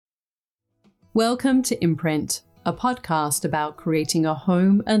Welcome to Imprint, a podcast about creating a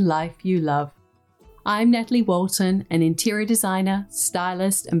home and life you love. I'm Natalie Walton, an interior designer,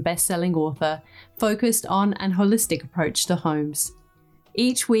 stylist, and best-selling author focused on an holistic approach to homes.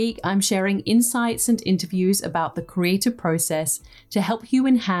 Each week, I'm sharing insights and interviews about the creative process to help you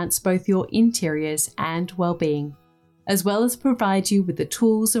enhance both your interiors and well-being, as well as provide you with the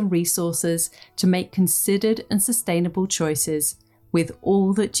tools and resources to make considered and sustainable choices with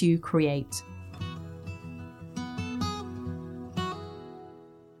all that you create.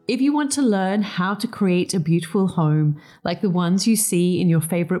 If you want to learn how to create a beautiful home, like the ones you see in your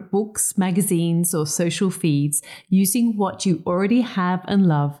favorite books, magazines, or social feeds, using what you already have and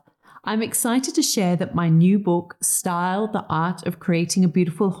love, I'm excited to share that my new book, Style: The Art of Creating a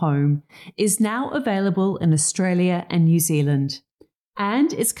Beautiful Home, is now available in Australia and New Zealand.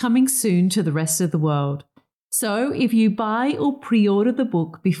 And it's coming soon to the rest of the world. So if you buy or pre-order the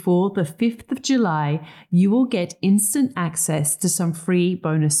book before the 5th of July, you will get instant access to some free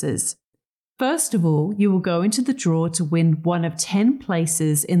bonuses. First of all, you will go into the draw to win one of 10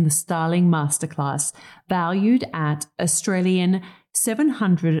 places in the Styling Masterclass, valued at Australian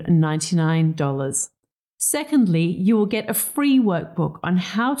 $799. Secondly, you will get a free workbook on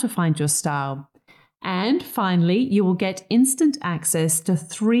how to find your style. And finally, you will get instant access to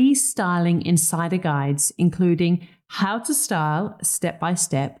 3 styling insider guides, including how to style step by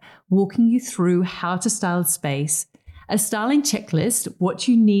step, walking you through how to style a space, a styling checklist, what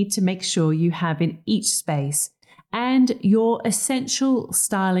you need to make sure you have in each space, and your essential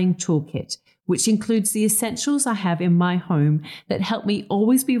styling toolkit, which includes the essentials I have in my home that help me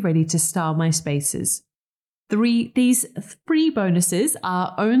always be ready to style my spaces. These free bonuses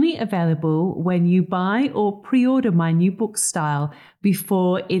are only available when you buy or pre-order my new book Style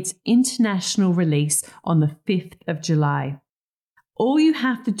before its international release on the 5th of July. All you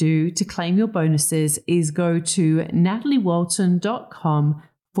have to do to claim your bonuses is go to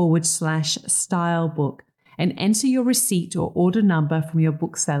nataliewalton.com/stylebook and enter your receipt or order number from your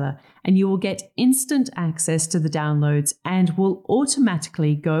bookseller, and you will get instant access to the downloads and will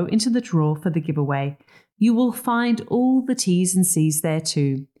automatically go into the draw for the giveaway. You will find all the T's and C's there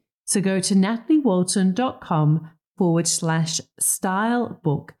too. So go to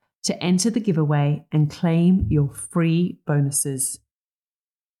nataliewalton.com/stylebook to enter the giveaway and claim your free bonuses.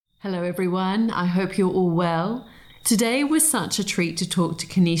 Hello everyone, I hope you're all well. Today was such a treat to talk to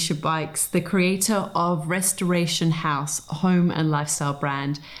Kenesha Bikes, the creator of Restoration House, a home and lifestyle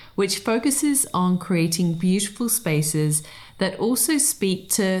brand, which focuses on creating beautiful spaces that also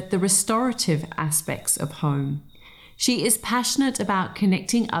speak to the restorative aspects of home. She is passionate about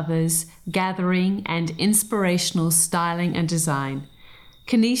connecting others, gathering, and inspirational styling and design.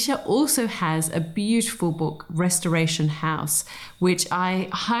 Kenesha also has a beautiful book, Restoration House, which I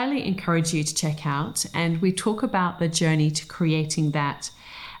highly encourage you to check out, and we talk about the journey to creating that,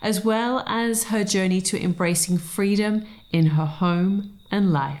 as well as her journey to embracing freedom in her home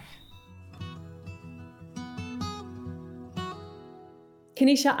and life.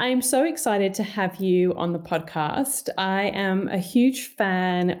 Kenesha, I'm so excited to have you on the podcast. I am a huge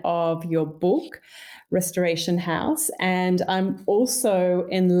fan of your book, Restoration House, and I'm also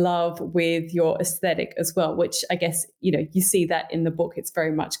in love with your aesthetic as well, which I guess, you see that in the book. It's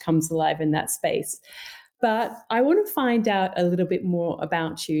very much comes alive in that space. But I want to find out a little bit more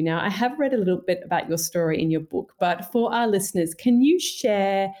about you. Now, I have read a little bit about your story in your book, but for our listeners, can you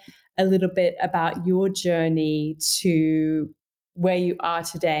share a little bit about your journey to where you are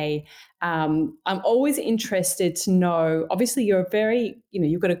today? I'm always interested to know, obviously you're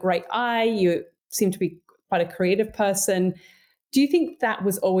you've got a great eye, you seem to be quite a creative person. Do you think that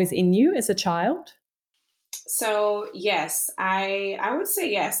was always in you as a child? So yes, I would say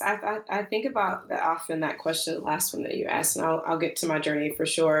yes. I think about that often, that question, the last one that you asked, and I'll get to my journey for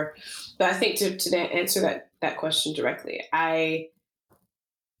sure. But I think to answer that question directly, I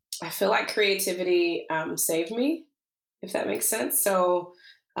feel like creativity saved me, if that makes sense. So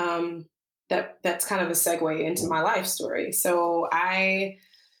that's kind of a segue into my life story. So I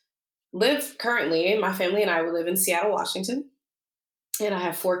live currently, my family and I, we live in Seattle, Washington, and I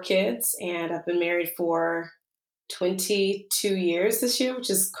have 4 kids, and I've been married for 22 years this year, which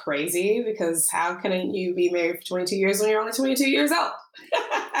is crazy because how can you be married for 22 years when you're only 22 years old?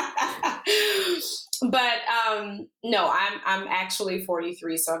 But no, I'm actually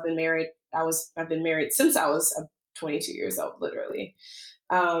 43, so I've been married. I've been married since I was 22 years old, literally.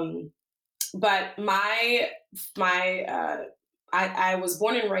 But I was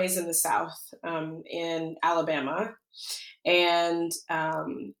born and raised in the South, in Alabama, and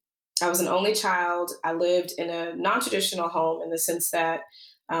I was an only child. I lived in a non-traditional home in the sense that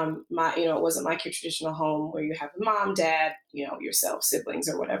it wasn't like your traditional home where you have a mom, dad, yourself, siblings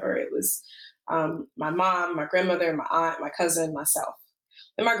or whatever. It was my mom, my grandmother, my aunt, my cousin, myself,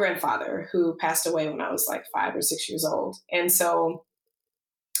 and my grandfather, who passed away when I was like 5 or 6 years old. And so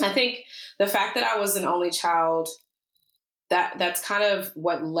I think the fact that I was an only child, that's kind of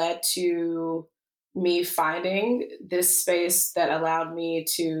what led to me finding this space that allowed me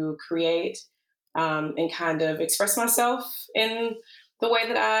to create, and kind of express myself in the way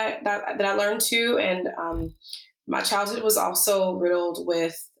that I learned to. And my childhood was also riddled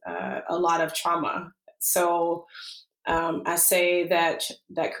with a lot of trauma. So I say that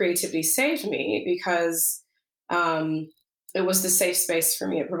creativity saved me because um, it was the safe space for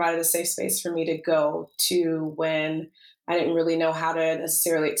me. It provided a safe space for me to go to when I didn't really know how to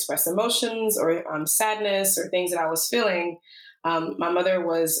necessarily express emotions or sadness or things that I was feeling. My mother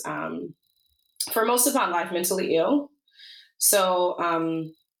was, for most of my life, mentally ill. So,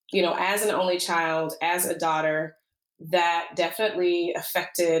 as an only child, as a daughter, that definitely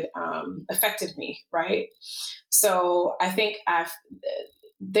affected me, right? So I think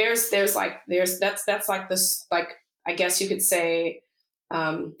that's like this, like, I guess you could say,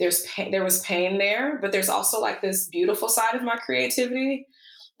 there was pain there, but there's also like this beautiful side of my creativity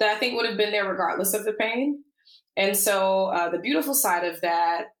that I think would have been there regardless of the pain. And so the beautiful side of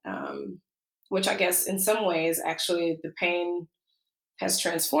that, which I guess in some ways actually the pain has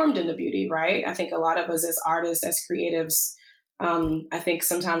transformed into beauty, right? I think a lot of us as artists, as creatives, I think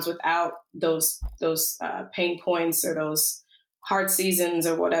sometimes without those pain points or those hard seasons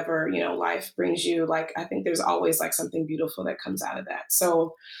or whatever life brings you, like I think there's always like something beautiful that comes out of that.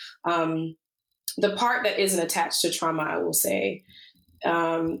 So um, the part that isn't attached to trauma, I will say,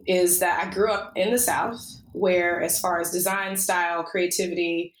 is that I grew up in the South, where as far as design, style,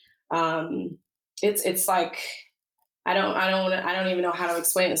 creativity, um, it's like I don't even know how to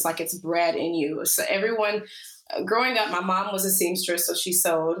explain it. It's like it's bred in you. So everyone, growing up, my mom was a seamstress, so she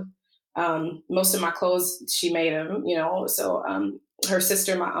sewed. Most of my clothes she made them, So her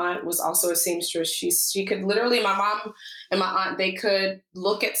sister, my aunt, was also a seamstress. She could literally, my mom and my aunt, they could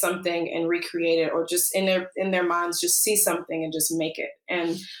look at something and recreate it, or just in their minds just see something and just make it.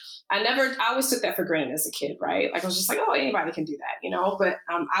 And I always took that for granted as a kid, right? Like I was just like, oh, anybody can do that. But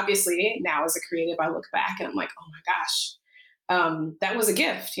obviously now as a creative, I look back and I'm like, oh my gosh, that was a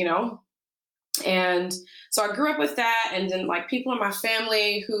gift. And so I grew up with that. And then like people in my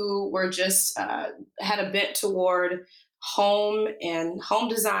family who were just, had a bent toward home and home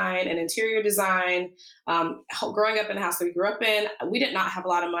design and interior design. Growing up in the house that we grew up in, we did not have a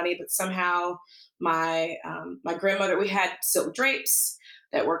lot of money, but somehow my grandmother, we had silk drapes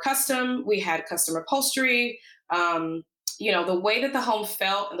that were custom. We had custom upholstery. The way that the home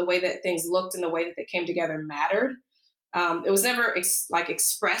felt and the way that things looked and the way that they came together mattered. It was never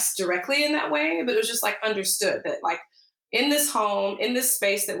expressed directly in that way, but it was just like understood that like in this home, in this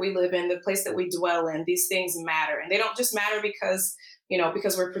space that we live in, the place that we dwell in, these things matter. And they don't just matter because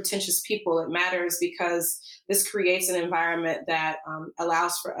we're pretentious people. It matters because this creates an environment that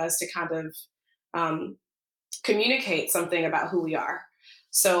allows for us to kind of communicate something about who we are.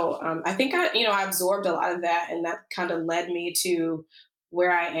 So I think I absorbed a lot of that, and that kind of led me to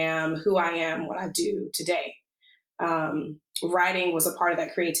where I am, who I am, what I do today. Writing was a part of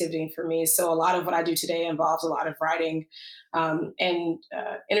that creativity for me. So a lot of what I do today involves a lot of writing, and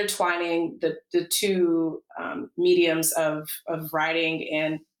intertwining the two mediums of writing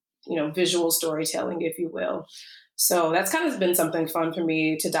and visual storytelling, if you will. So that's kind of been something fun for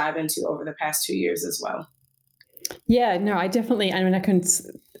me to dive into over the past 2 years as well. Yeah, no, I definitely, I mean, I can,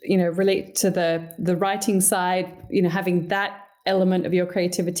 relate to the writing side, having that element of your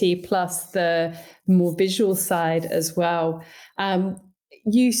creativity plus the more visual side as well.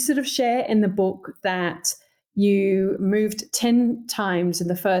 You sort of share in the book that you moved 10 times in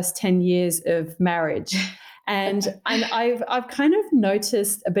the first 10 years of marriage. And I've kind of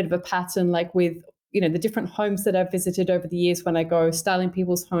noticed a bit of a pattern, like with the different homes that I've visited over the years when I go styling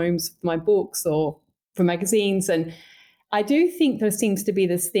people's homes for my books or for magazines. And I do think there seems to be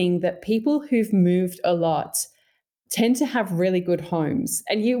this thing that people who've moved a lot tend to have really good homes.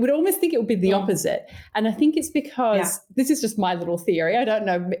 And you would almost think it would be the opposite. And I think it's because this is just my little theory. I don't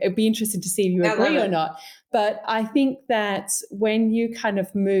know. It'd be interesting to see if you agree or not. But I think that when you kind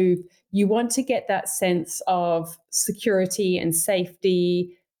of move, you want to get that sense of security and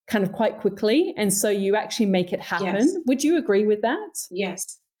safety kind of quite quickly. And so you actually make it happen. Yes. Would you agree with that?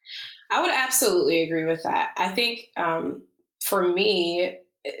 Yes. I would absolutely agree with that. I think for me,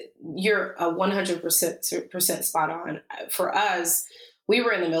 you're a 100% spot on. For us, we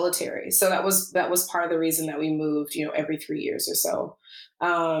were in the military, so that was part of the reason that we moved. Every 3 years or so.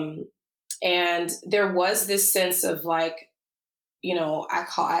 Um, and there was this sense of like,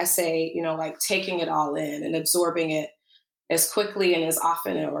 I say, like taking it all in and absorbing it as quickly and as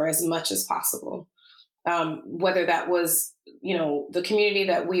often or as much as possible. Whether that was, the community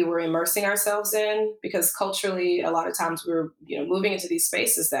that we were immersing ourselves in, because culturally, a lot of times we were, moving into these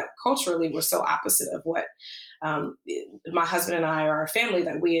spaces that culturally were so opposite of what um, my husband and I or our family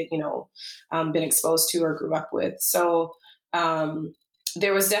that we had, been exposed to or grew up with. So um,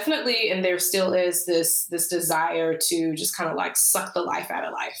 there was definitely, and there still is this desire to just kind of like suck the life out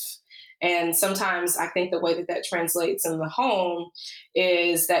of life. And sometimes I think the way that that translates in the home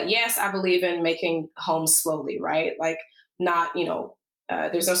is that, yes, I believe in making homes slowly, right? Like, not,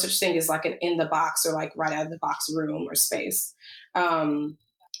 there's no such thing as like an in the box or like right out of the box room or space. Um,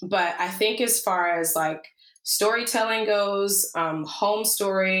 but I think as far as like storytelling goes, home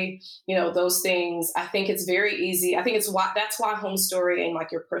story, those things, I think it's very easy. I think that's why home story and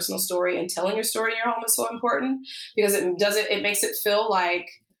like your personal story and telling your story in your home is so important, because it makes it feel like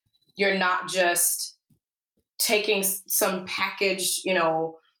you're not just taking some package,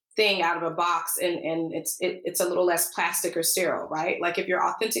 thing out of a box, and it's a little less plastic or sterile, right? Like if you're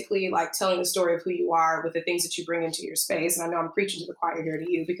authentically like telling the story of who you are with the things that you bring into your space. And I know I'm preaching to the choir here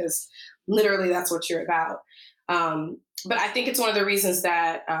to you, because literally that's what you're about. But I think it's one of the reasons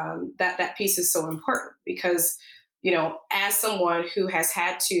that that piece is so important, because as someone who has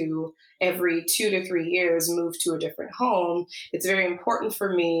had to every 2 to 3 years move to a different home, it's very important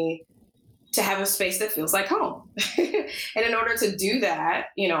for me to have a space that feels like home. And in order to do that,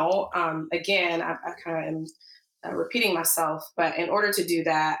 again, I kind of am repeating myself, but in order to do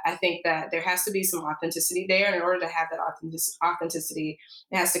that, I think that there has to be some authenticity there. And in order to have that authenticity,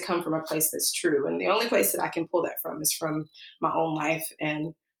 it has to come from a place that's true. And the only place that I can pull that from is from my own life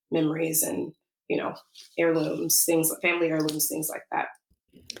and memories and, heirlooms, family heirlooms, things like that.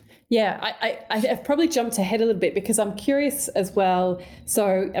 Yeah, I've probably jumped ahead a little bit because I'm curious as well.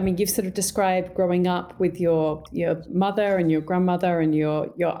 So, I mean, you've sort of described growing up with your mother and your grandmother and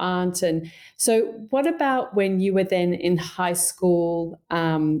your aunt, and so what about when you were then in high school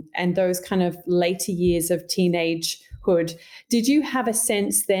and those kind of later years of teenagehood? Did you have a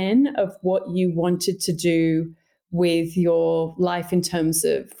sense then of what you wanted to do with your life in terms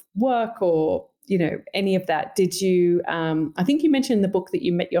of work or any of that? Did you I think you mentioned in the book that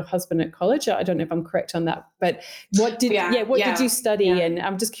you met your husband at college. I don't know if I'm correct on that, but what did you study? Yeah. And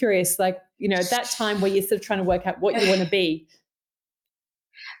I'm just curious, like, at that time where you're sort of trying to work out what you want to be.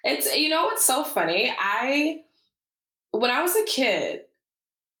 It's, it's so funny. When I was a kid,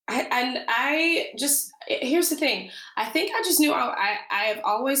 I just, here's the thing. I think I just knew I have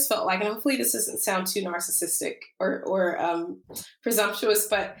always felt like, and hopefully this doesn't sound too narcissistic or presumptuous,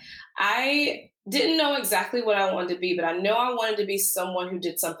 but I didn't know exactly what I wanted to be, but I know I wanted to be someone who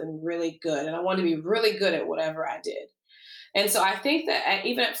did something really good, and I wanted to be really good at whatever I did. And so I think that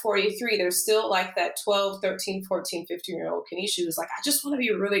even at 43, there's still like that 12, 13, 14, 15-year-old Kenesha who's like, I just want to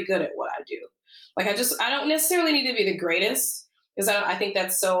be really good at what I do. Like, I don't necessarily need to be the greatest, because I think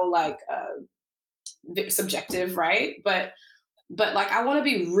that's so like subjective, right? But like, I want to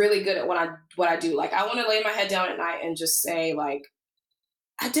be really good at what I do. Like, I want to lay my head down at night and just say like,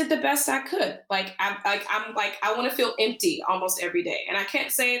 I did the best I could. Like, I want to feel empty almost every day. And I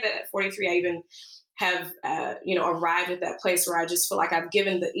can't say that at 43 I even have arrived at that place where I just feel like I've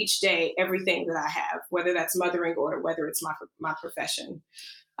given each day everything that I have, whether that's mothering or whether it's my profession.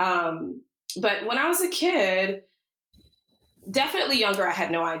 But when I was a kid, definitely younger, I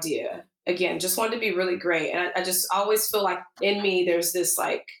had no idea. Again, just wanted to be really great. And I just always feel like in me, there's this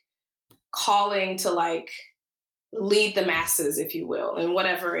like calling to like lead the masses, if you will, in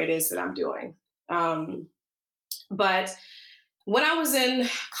whatever it is that I'm doing. But when I was in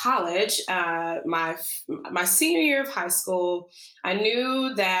college, my senior year of high school, I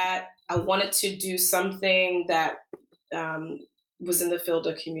knew that I wanted to do something that was in the field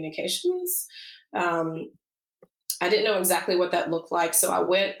of communications. I didn't know exactly what that looked like. So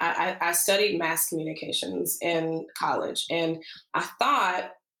I studied mass communications in college. And I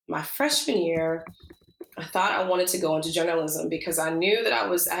thought my freshman year, I thought I wanted to go into journalism because I knew that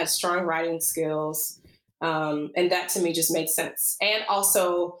I had strong writing skills. And that to me just made sense. And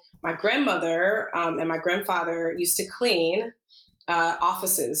also my grandmother and my grandfather used to clean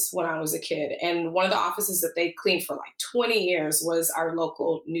offices when I was a kid. And one of the offices that they cleaned for like 20 years was our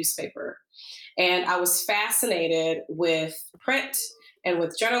local newspaper. And I was fascinated with print and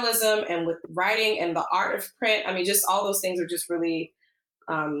with journalism and with writing and the art of print. I mean, just all those things are just really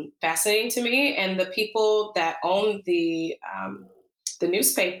fascinating to me. And the people that own the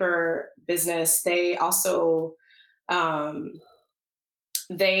newspaper business, they also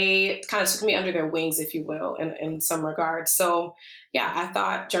they kind of took me under their wings, if you will, in some regards. So, yeah, I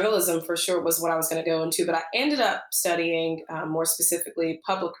thought journalism for sure was what I was going to go into, but I ended up studying more specifically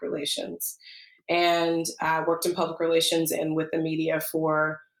public relations. And I worked in public relations and with the media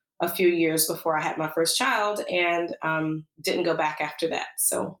for a few years before I had my first child and didn't go back after that.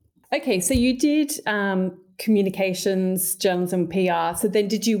 So, Okay, so you did communications, journalism, PR. So then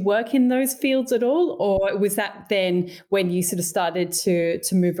did you work in those fields at all? Or was that then when you sort of started to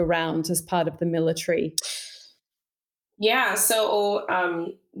move around as part of the military? yeah, so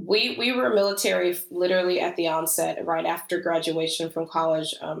we were military literally at the onset, right after graduation from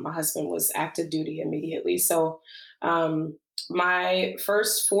college. My husband was active duty immediately. So um, my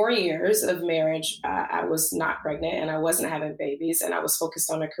first 4 years of marriage, I was not pregnant and I wasn't having babies, and I was focused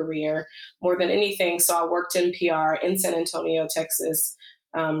on a career more than anything. So I worked in PR in San Antonio, Texas.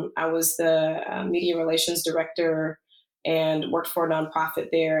 I was the media relations director and worked for a nonprofit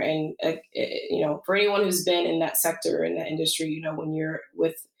there. And for anyone who's been in that sector in that industry, when you're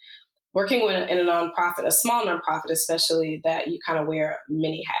with working with in a nonprofit, a small nonprofit especially, that you kind of wear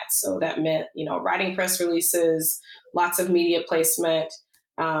many hats. So that meant writing press releases, lots of media placement,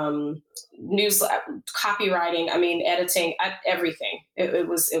 news copywriting. I mean, editing, everything. It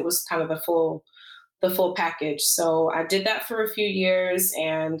was kind of the full package. So I did that for a few years,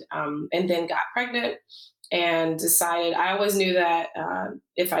 and then got pregnant and decided. I always knew that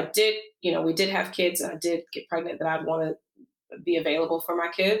if I did, we did have kids and I did get pregnant, that I'd want to be available for my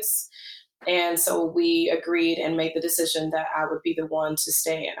kids. And so we agreed and made the decision that I would be the one to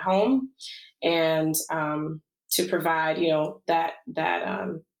stay at home and to provide, that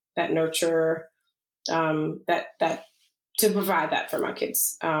nurture, that to provide that for my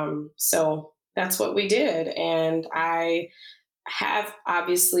kids. So that's what we did, and I have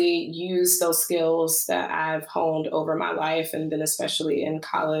obviously used those skills that I've honed over my life, and then especially in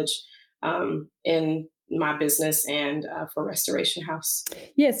college, in my business and for Restoration House.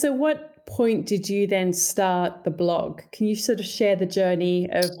 Yeah, so what point did you then start the blog? Can you sort of share the journey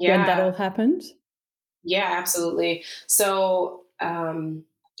of when that all Yeah, happened? yeah, absolutely. So,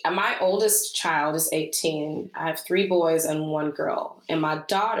 my oldest child is 18. I have three boys and one girl. And my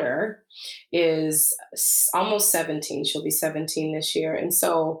daughter is almost 17. She'll be 17 this year. And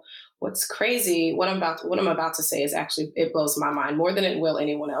so, what's crazy, what I'm about to say is actually, it blows my mind more than it will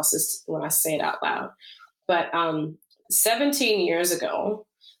anyone else's when I say it out loud. But 17 years ago,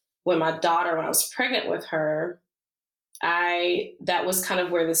 when I was pregnant with her, I that was kind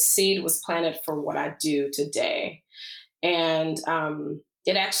of where the seed was planted for what I do today. And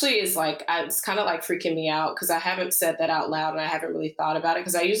it actually is like, it's kind of like freaking me out because I haven't said that out loud and I haven't really thought about it,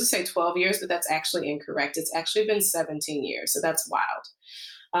 because I usually say 12 years, but that's actually incorrect. It's actually been 17 years. So that's wild,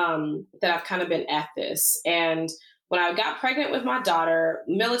 that I've kind of been at this. And when I got pregnant with my daughter,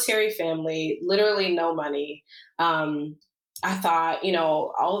 military family, literally no money. I thought,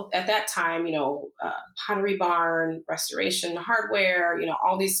 all at that time, Pottery Barn, Restoration Hardware,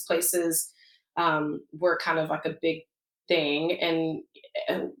 all these places were kind of like a big thing. And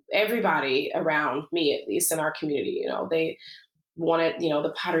everybody around me, at least in our community, they wanted,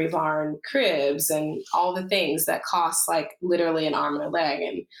 the Pottery Barn cribs and all the things that cost like literally an arm and a leg.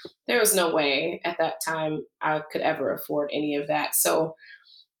 And there was no way at that time I could ever afford any of that. So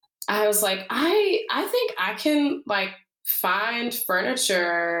I was like, I think I can like find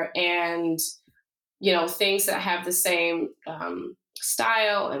furniture and things that have the same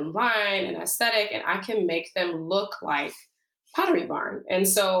style and line and aesthetic, and I can make them look like Pottery Barn. And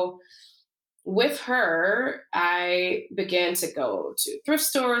so with her, I began to go to thrift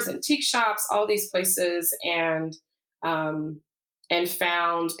stores, antique shops, all these places, um, and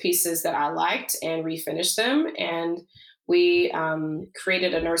found pieces that I liked and refinished them. And we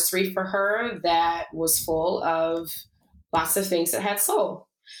created a nursery for her that was full of lots of things that had soul.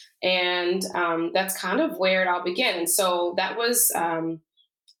 And that's kind of where it all began. And so that was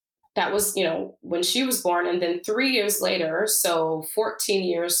when she was born, and then 3 years later, so 14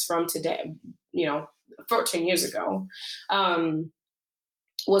 years from today, you know 14 years ago, um,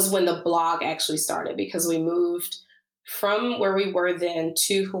 was when the blog actually started, because we moved from where we were then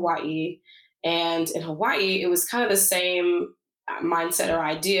to Hawaii. And in Hawaii, it was kind of the same mindset or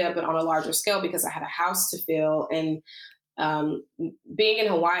idea, but on a larger scale, because I had a house to fill. And um, being in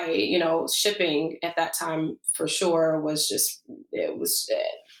Hawaii, shipping at that time for sure was just, it was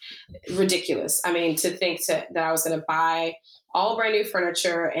ridiculous. I mean, to think that I was going to buy all brand new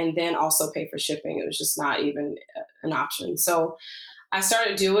furniture and then also pay for shipping, it was just not even an option. So I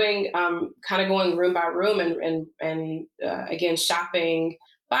started doing kind of going room by room, and again, shopping,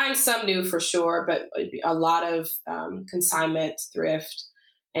 buying some new for sure, but a lot of consignment, thrift.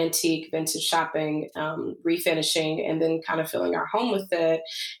 antique vintage shopping, refinishing, and then kind of filling our home with it.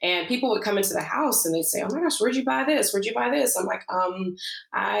 And people would come into the house and they'd say, "Oh my gosh, where'd you buy this? Where'd you buy this?" I'm like,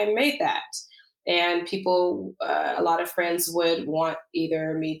 I made that. And people, a lot of friends would want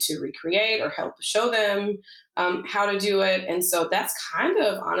either me to recreate or help show them how to do it. And so that's kind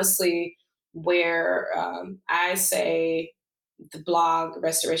of honestly where I say the blog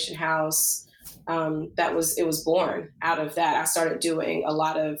Restoration House, it was born out of that. I started doing a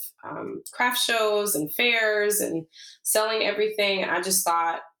lot of craft shows and fairs and selling everything. I just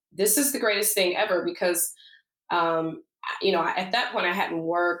thought this is the greatest thing ever because at that point I hadn't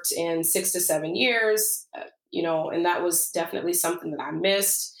worked in 6 to 7 years, and that was definitely something that I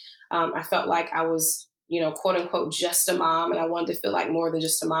missed. I felt like I was, quote unquote, just a mom, and I wanted to feel like more than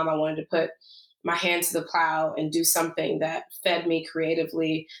just a mom. I wanted to put my hand to the plow and do something that fed me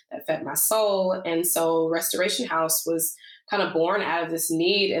creatively, that fed my soul. And so Restoration House was kind of born out of this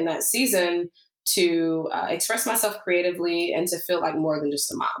need in that season to express myself creatively and to feel like more than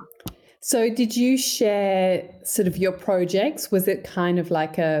just a mom. So did you share sort of your projects? Was it kind of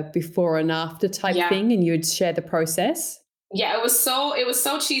like a before and after type thing, and you would share the process? Yeah, it was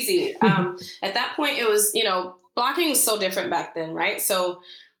so cheesy. At that point, it was, blogging was so different back then, right? So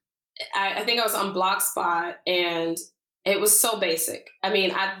I think I was on Blogspot and it was so basic. I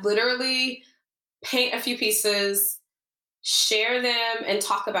mean, I'd literally paint a few pieces, share them and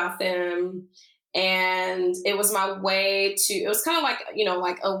talk about them. And it was my way it was kind of like,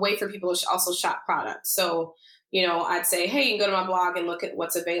 like a way for people to also shop products. So, I'd say, hey, you can go to my blog and look at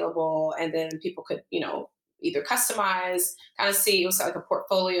what's available. And then people could, either customize, kind of see, it was like a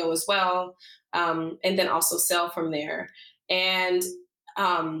portfolio as well. And then also sell from there. And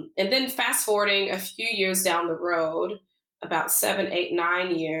then fast forwarding a few years down the road, about 7, 8,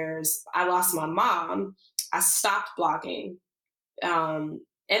 9 years, I lost my mom. I stopped blogging. And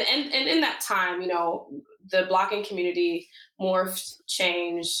in that time, the blogging community morphed,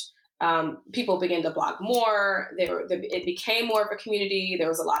 changed. People began to blog more. It became more of a community. There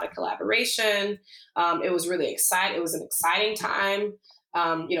was a lot of collaboration. It was really exciting. It was an exciting time.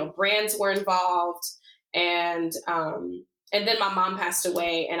 Brands were involved, and then my mom passed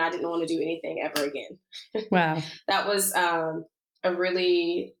away, and I didn't want to do anything ever again. Wow, that was a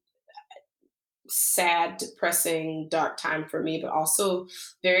really sad, depressing, dark time for me, but also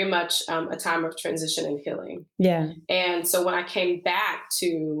very much a time of transition and healing. Yeah. And so when I came back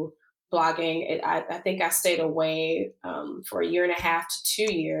to blogging, I think I stayed away for 1.5 to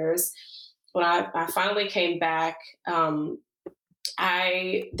 2 years. When I finally came back,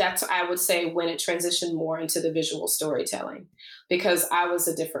 I would say when it transitioned more into the visual storytelling, because I was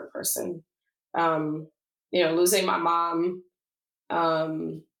a different person. Losing my mom,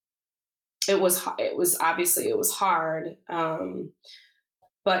 it was obviously it was hard,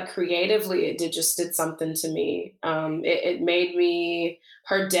 but creatively it did something to me. It made me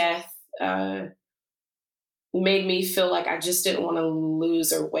her death made me feel like I just didn't want to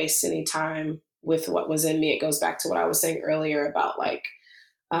lose or waste any time with what was in me. It goes back to what I was saying earlier about like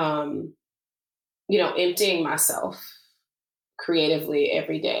emptying myself creatively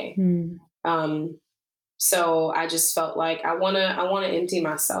every day. So I just felt like I want to empty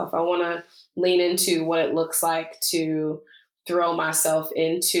myself. I want to lean into what it looks like to throw myself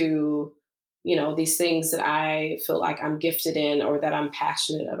into, these things that I feel like I'm gifted in or that I'm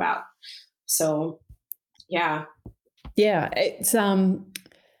passionate about. So, yeah. Yeah, it's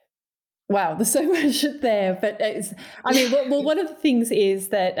wow, there's so much there, but well, one of the things is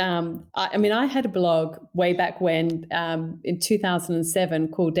that I had a blog way back when in 2007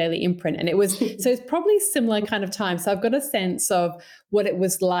 called Daily Imprint, and it was so it's probably similar kind of time. So I've got a sense of what it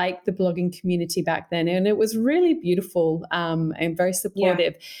was like, the blogging community back then, and it was really beautiful and very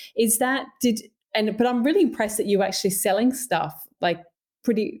supportive. Yeah. But I'm really impressed that you were actually selling stuff like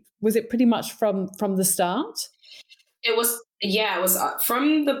was it pretty much from the start? It was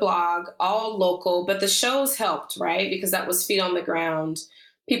from the blog, all local, but the shows helped, right? Because that was feet on the ground.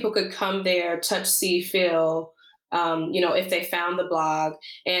 People could come there, touch, see, feel, if they found the blog.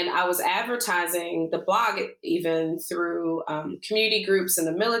 And I was advertising the blog even through community groups in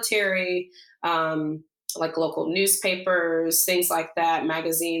the military, like local newspapers, things like that,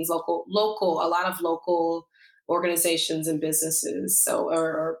 magazines, local, a lot of local organizations and businesses,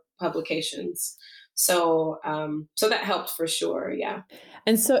 or publications. So that helped for sure. Yeah.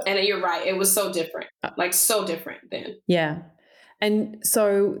 And you're right. It was so different, like so different then. Yeah. And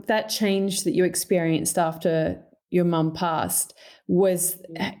so that change that you experienced after your mum passed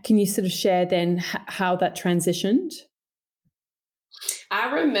can you sort of share then how that transitioned?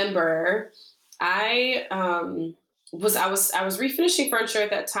 I remember I I was refinishing furniture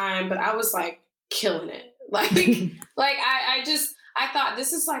at that time, but I was like killing it. I thought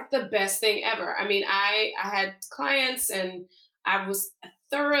this is like the best thing ever. I mean, I had clients and I was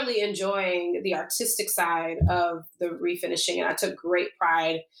thoroughly enjoying the artistic side of the refinishing, and I took great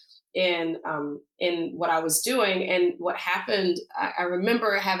pride in what I was doing. And what happened, I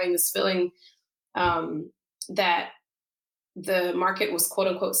remember having this feeling that the market was quote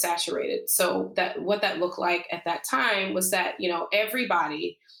unquote saturated. So that what that looked like at that time was that,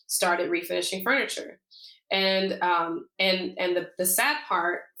 everybody started refinishing furniture. And the sad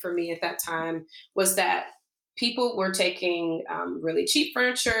part for me at that time was that people were taking really cheap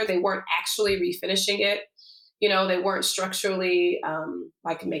furniture. They weren't actually refinishing it. They weren't structurally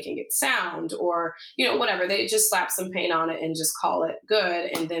like making it sound, or whatever. They just slap some paint on it and just call it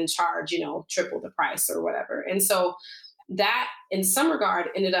good, and then charge triple the price or whatever. And so that, in some regard,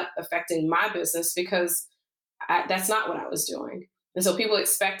 ended up affecting my business because that's not what I was doing. And so people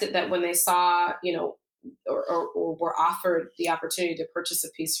expected that when they saw, or were offered the opportunity to purchase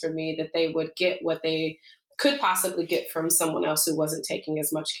a piece from me, that they would get what they could possibly get from someone else who wasn't taking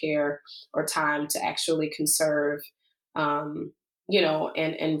as much care or time to actually conserve, and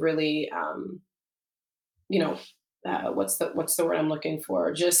really, what's the word I'm looking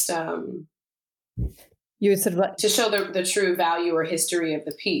for? Just You would sort of like, to show the true value or history of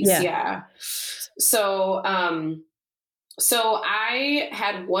the piece. yeah. Yeah. So, so I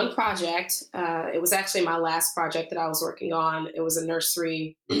had one project. It was actually my last project that I was working on. It was a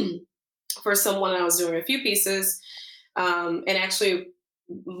nursery for someone. I was doing a few pieces, and actually,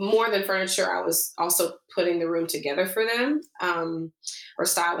 more than furniture, I was also putting the room together for them, or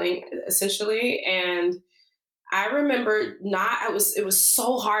styling essentially. And I remember it was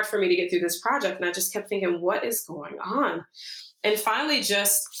so hard for me to get through this project. And I just kept thinking, what is going on? And finally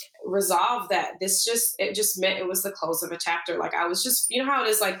just resolved that it just meant it was the close of a chapter. Like I was just, how it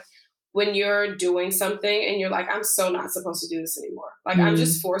is, like when you're doing something and you're like, I'm so not supposed to do this anymore. Like I'm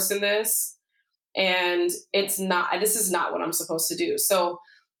just forcing this, and this is not what I'm supposed to do. So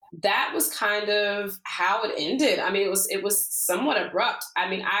that was kind of how it ended. I mean, it was somewhat abrupt. I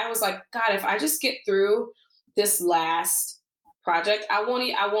mean, I was like, God, if I just get through this last project, I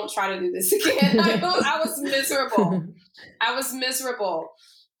won't try to do this again. I was miserable. I was miserable.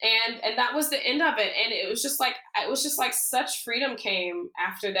 And that was the end of it. And it was just like such freedom came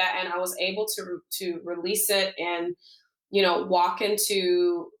after that. And I was able to release it and, walk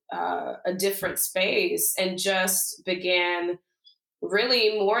into a different space and just began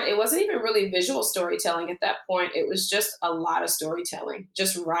really more. It wasn't even really visual storytelling at that point. It was just a lot of storytelling,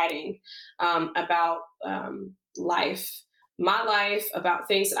 just writing about life, my life, about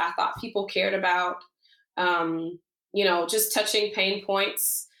things that I thought people cared about, just touching pain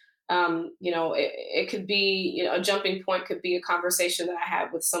points. It could be, a jumping point could be a conversation that I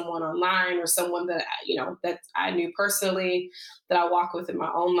had with someone online, or someone that, that I knew personally, that I walk with in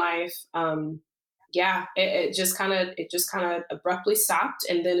my own life. Yeah, it just kind of abruptly stopped,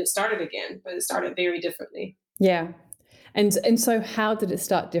 and then it started again, but it started very differently. Yeah. And so how did it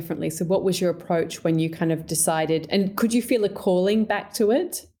start differently? So what was your approach when you kind of decided, and could you feel a calling back to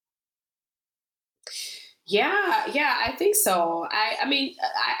it? Yeah, I think so. I mean,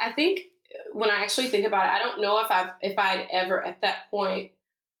 I think when I actually think about it, I don't know if I'd ever at that point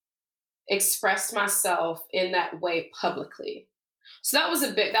expressed myself in that way publicly. So that was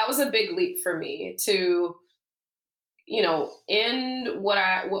a big leap for me to, end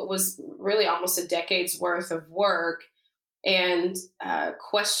what was really almost a decade's worth of work, and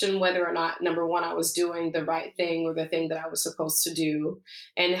question whether or not, number one, I was doing the right thing or the thing that I was supposed to do,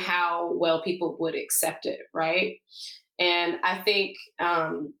 and how well people would accept it, right? And I think,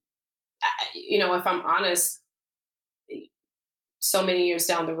 if I'm honest, so many years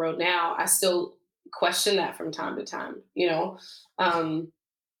down the road now, I still question that from time to time. Um,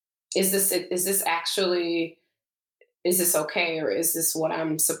 is this okay, or is this what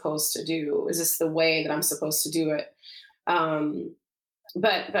I'm supposed to do? Is this the way that I'm supposed to do it? Um,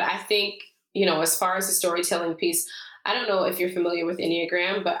 but I think, as far as the storytelling piece, I don't know if you're familiar with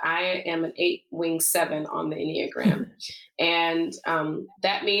Enneagram, but I am an 8-wing 7 on the Enneagram. And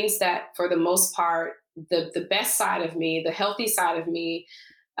that means that for the most part, the best side of me, the healthy side of me,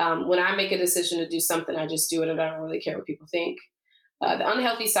 when I make a decision to do something, I just do it, and I don't really care what people think. The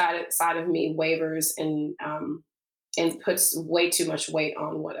unhealthy side of me wavers and puts way too much weight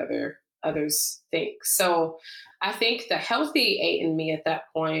on what others think. So I think the healthy 8 in me at that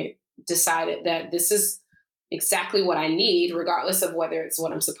point decided that this is exactly what I need, regardless of whether it's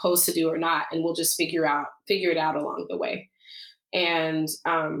what I'm supposed to do or not, and we'll just figure it out along the way. And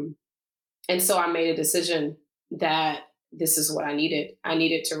so I made a decision, that this is what I needed. I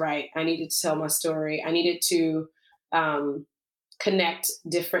needed to write. I needed to tell my story. I needed to um, connect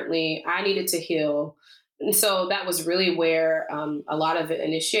differently. I needed to heal. And so that was really where a lot of it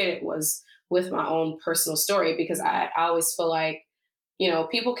initiated, was with my own personal story, because I always feel like,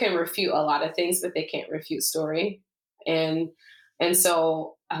 people can refute a lot of things, but they can't refute story. And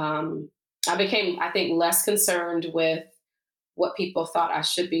so I became, I think, less concerned with what people thought I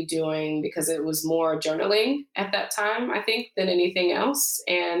should be doing, because it was more journaling at that time, I think, than anything else.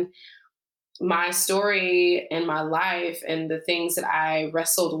 And my story and my life and the things that I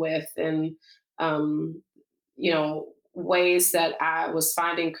wrestled with, and um, ways that I was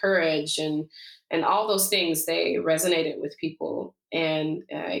finding courage, and all those things, they resonated with people, and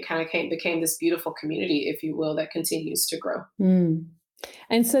it kind of became this beautiful community, if you will, that continues to grow. Mm.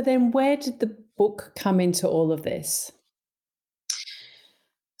 And so then where did the book come into all of this?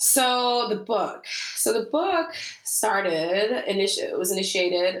 So the book. It was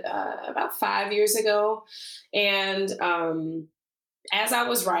initiated about 5 years ago, and as I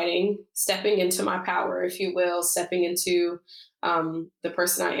was writing, stepping into my power, if you will, stepping into the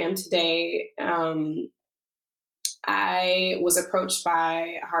person I am today, I was approached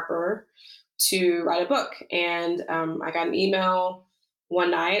by Harper to write a book, and I got an email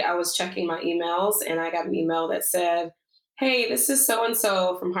one night. I was checking my emails, and I got an email that said, "Hey, this is so and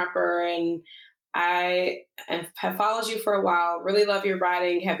so from Harper, and I have followed you for a while. Really love your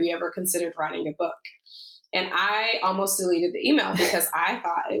writing. Have you ever considered writing a book?" And I almost deleted the email because I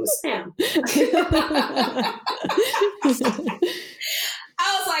thought it was spam.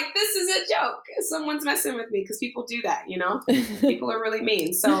 I was like, this is a joke. Someone's messing with me, because people do that, People are really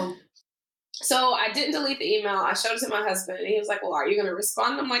mean. So I didn't delete the email. I showed it to my husband, and he was like, "Well, are you going to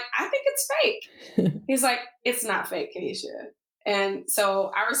respond?" I'm like, "I think it's fake." He's like, "It's not fake, Kenesha." And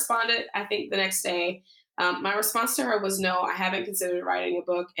so I responded, I think, the next day. My response to her was, "No, I haven't considered writing a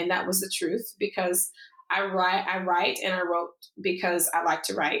book." And that was the truth, because I write and I wrote because I like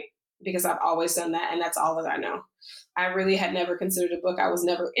to write, because I've always done that. And that's all that I know. I really had never considered a book. I was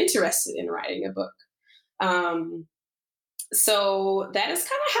never interested in writing a book. Um, so that is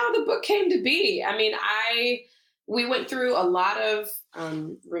kind of how the book came to be. I mean, we went through a lot of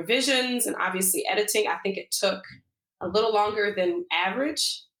revisions and obviously editing. I think it took a little longer than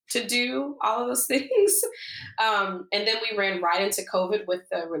average to do all of those things. And then we ran right into COVID with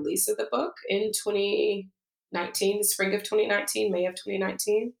the release of the book in 2019, the spring of 2019, May of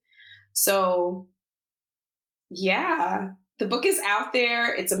 2019. So yeah, the book is out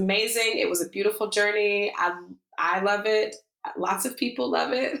there. It's amazing. It was a beautiful journey. I love it. Lots of people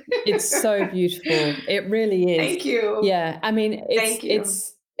love it. It's so beautiful. It really is. Thank you. Yeah. I mean, Thank you.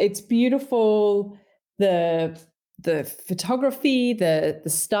 it's beautiful. The photography, the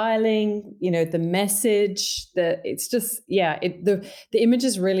styling, the message, it's just, the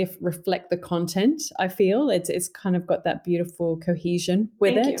images really reflect the content. I feel it's kind of got that beautiful cohesion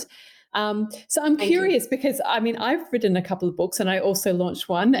with Thank it. you. So I'm Thank curious, you. because I mean, I've written a couple of books, and I also launched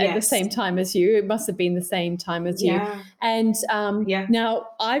one at the same time as you. It must have been the same time as you. And now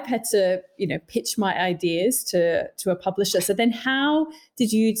I've had to, pitch my ideas to a publisher. So then how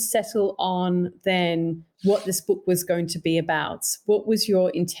did you settle on then what this book was going to be about? What was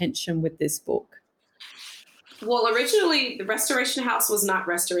your intention with this book? Well, originally the Restoration House was not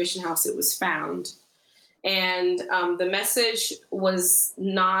Restoration House. It was Found. And the message was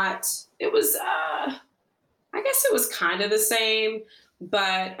not, it was, I guess it was kind of the same,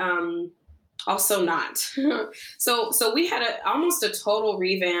 but also not. So we had almost a total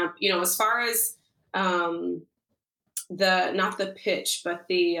revamp, as far as not the pitch, but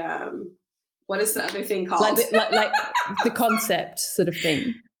the, what is the other thing called? Like the concept sort of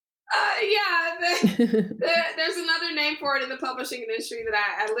thing. There's another name for it in the publishing industry that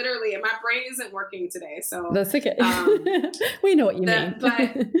I literally, my brain isn't working today. So that's okay. We know what you mean.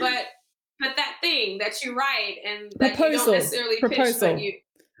 But that thing that you write and that you don't necessarily pitch, but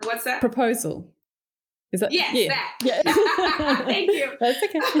what's that? Proposal. Is that? Yes, that. Yeah. Thank you. That's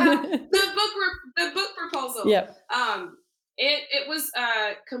okay. The book proposal. Yep. It was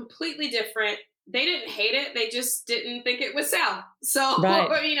completely different. They didn't hate it. They just didn't think it would sell. So, right.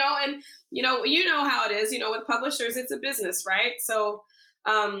 and you know how it is, with publishers, it's a business, right? So,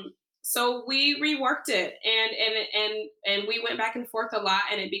 so we reworked it and we went back and forth a lot,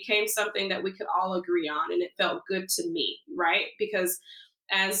 and it became something that we could all agree on, and it felt good to me, right? Because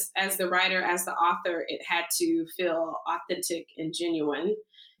as the writer, as the author, it had to feel authentic and genuine,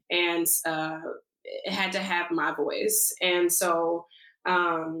 and it had to have my voice. And so,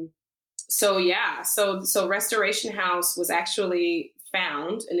 so Restoration House was actually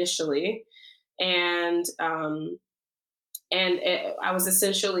Found initially, And I was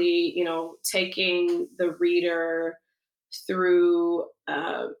essentially, taking the reader through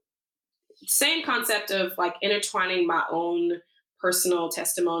same concept of like intertwining my own personal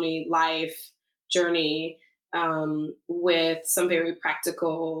testimony, life journey, with some very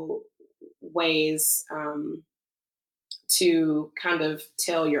practical ways, to kind of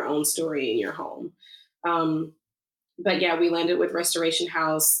tell your own story in your home. Um, but yeah, we landed with Restoration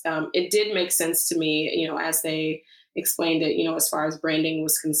House. It did make sense to me, as they explained it, as far as branding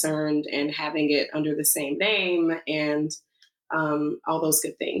was concerned and having it under the same name and all those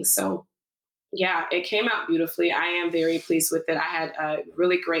good things. So yeah, it came out beautifully. I am very pleased with it. I had a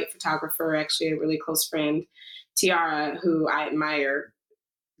really great photographer, actually a really close friend, Tiara, who I admire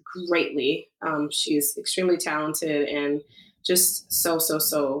greatly. She's extremely talented and just so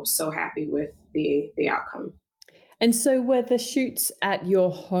happy with the outcome. And so were the shoots at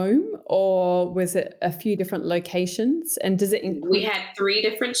your home or was it a few different locations? And does it We include? had three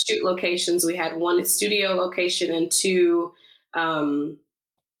different shoot locations. We had one studio location and two.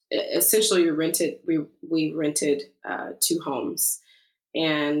 Essentially, we rented two homes,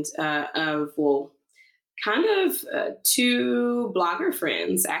 and well, kind of two blogger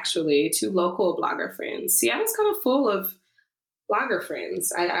friends, actually, two local blogger friends. Seattle's kind of full of blogger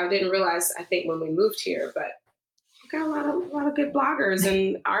friends. I didn't realize, I think, when we moved here, but we've got a lot of good bloggers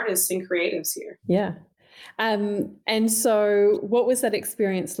and artists and creatives here. Yeah. And so what was that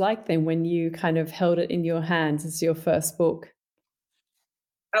experience like then when you kind of held it in your hands as your first book?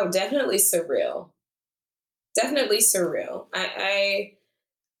 Oh, definitely surreal. Definitely surreal. I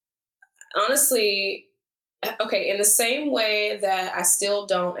honestly, okay, in the same way that I still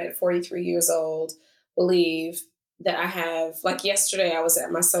don't, at 43 years old, believe that I have, like yesterday, I was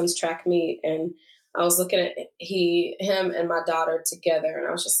at my son's track meet and I was looking at him and my daughter together, and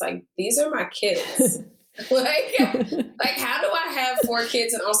I was just like, these are my kids. like, like, how do I have four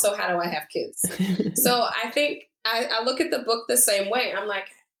kids, and also how do I have kids? So I think I look at the book the same way. I'm like,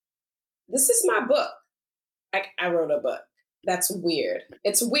 this is my book. Like, I wrote a book. That's weird.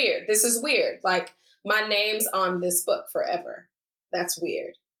 It's weird. This is weird. Like, my name's on this book forever. That's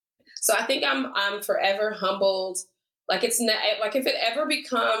weird. So I think I'm forever humbled. Like, it's not like, if it ever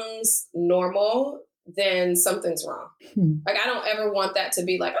becomes normal, then something's wrong. Like, I don't ever want that to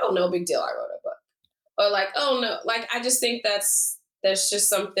be like, oh, no big deal, I wrote a book. Or like, oh no, like, I just think there's just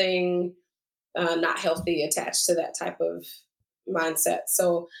something not healthy attached to that type of mindset.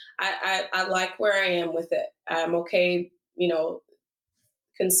 So I like where I am with it. I'm okay,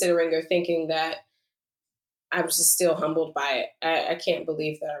 considering or thinking that I was just still humbled by it. I can't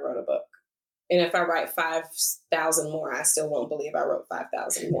believe that I wrote a book. And if I write 5,000 more, I still won't believe I wrote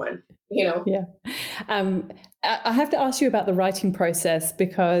 5,001, Yeah. I have to ask you about the writing process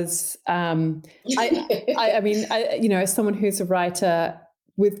because I mean, as someone who's a writer,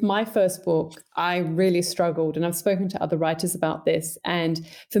 with my first book, I really struggled, and I've spoken to other writers about this. And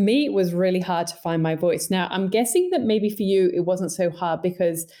for me, it was really hard to find my voice. Now, I'm guessing that maybe for you, it wasn't so hard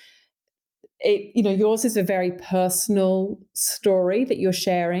because yours is a very personal story that you're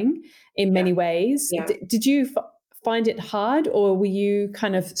sharing in many ways. Yeah. Did you find it hard, or were you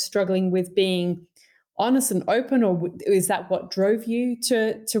kind of struggling with being honest and open, or is that what drove you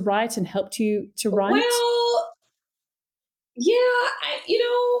to write and helped you to write? Well, yeah,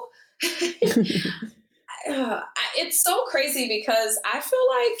 it's so crazy because I feel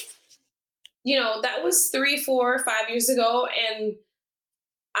like, that was 3, 4, 5 years ago. And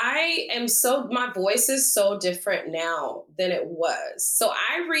my voice is so different now than it was. So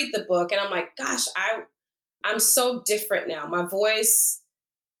I read the book and I'm like, gosh, I'm so different now. My voice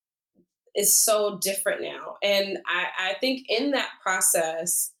is so different now. And I think in that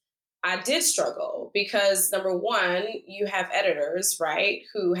process, I did struggle because number one, you have editors, right,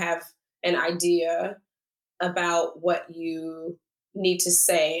 who have an idea about what you need to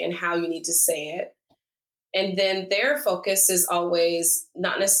say and how you need to say it. And then their focus is always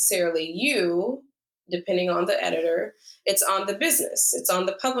not necessarily you, depending on the editor. It's on the business. It's on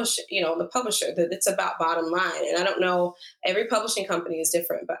the publisher, that it's about bottom line. And I don't know, every publishing company is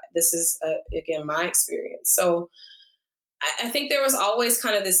different, but this is, again, my experience. So I think there was always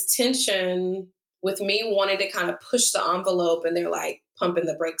kind of this tension with me wanting to kind of push the envelope, and they're like pumping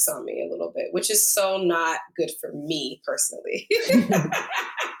the brakes on me a little bit, which is so not good for me personally.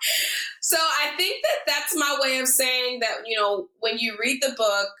 So I think that that's my way of saying that, when you read the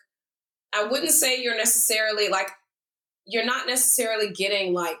book, I wouldn't say you're not necessarily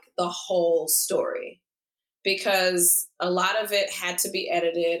getting like the whole story, because a lot of it had to be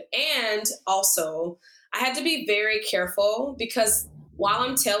edited. And also I had to be very careful because while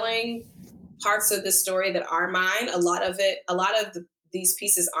I'm telling parts of the story that are mine. A lot of these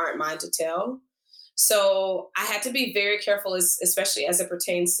pieces aren't mine to tell. So I had to be very careful, especially as it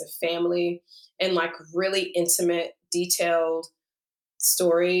pertains to family and like really intimate, detailed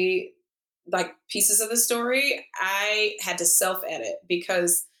story, like pieces of the story. I had to self edit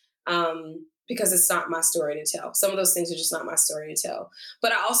because it's not my story to tell. Some of those things are just not my story to tell.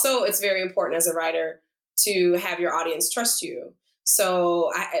 But I also, it's very important as a writer to have your audience trust you.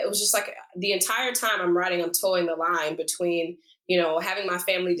 So it was just like the entire time I'm writing, I'm towing the line between, having my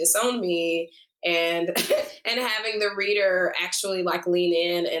family disown me and and having the reader actually like lean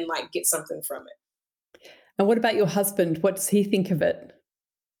in and like get something from it. And what about your husband? What does he think of it?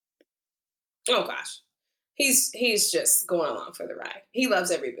 Oh gosh. He's just going along for the ride. He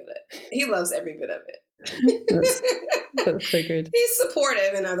loves every bit of it. He loves every bit of that's, it. that's so good. He's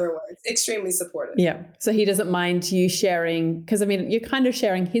supportive, in other words, extremely supportive. Yeah. So he doesn't mind you sharing, because I mean, you're kind of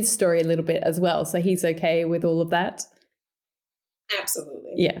sharing his story a little bit as well. So he's okay with all of that.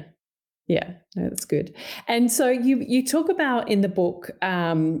 Absolutely. Yeah. Yeah, no, that's good. And so you talk about in the book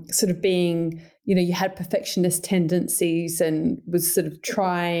sort of being, you had perfectionist tendencies and was sort of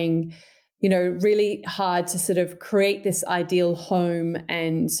trying, really hard to sort of create this ideal home,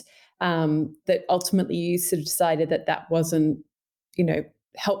 and that ultimately you sort of decided that wasn't,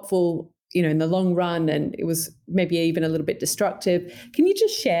 helpful, in the long run, and it was maybe even a little bit destructive. Can you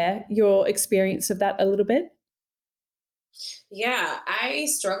just share your experience of that a little bit? Yeah, I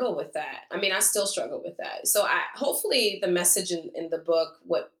struggle with that. I mean, I still struggle with that. So I hopefully the message in the book,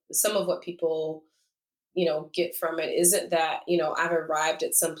 what some of what people, get from it isn't that, I've arrived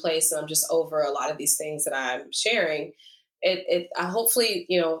at some place and I'm just over a lot of these things that I'm sharing. Hopefully,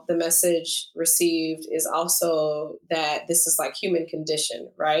 the message received is also that this is like human condition,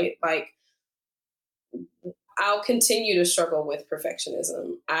 right? Like I'll continue to struggle with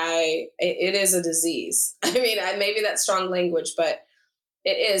perfectionism. It is a disease. I mean, maybe that's strong language, but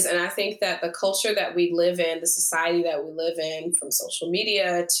it is. And I think that the culture that we live in, the society that we live in, from social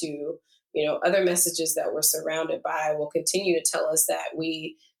media to, other messages that we're surrounded by, will continue to tell us that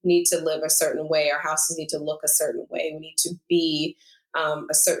we need to live a certain way. Our houses need to look a certain way. We need to be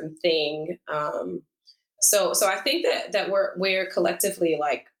a certain thing. So I think that we're collectively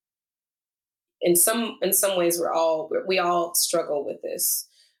like, in some ways we all struggle with this.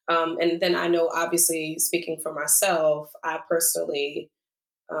 And then I know, obviously, speaking for myself, I personally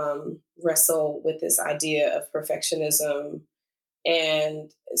wrestle with this idea of perfectionism,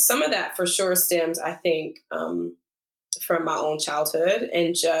 and some of that for sure stems, I think, from my own childhood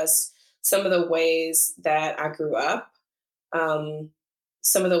and just some of the ways that I grew up, um,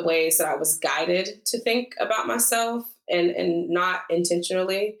 some of the ways that I was guided to think about myself, and not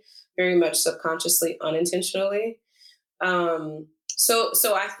intentionally, very much subconsciously, unintentionally.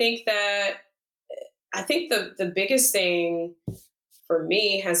 So I think the biggest thing for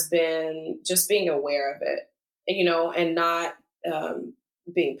me has been just being aware of it, and not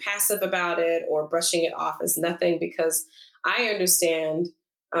being passive about it or brushing it off as nothing, because I understand,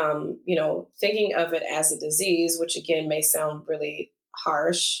 thinking of it as a disease, which again may sound really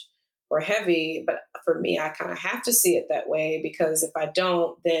harsh or heavy, but for me, I kind of have to see it that way, because if I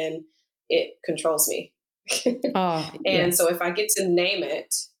don't, then it controls me. Oh, And yes. so if I get to name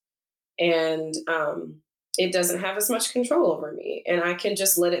it, and it doesn't have as much control over me, and I can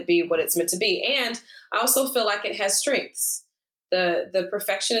just let it be what it's meant to be. And I also feel like it has strengths. The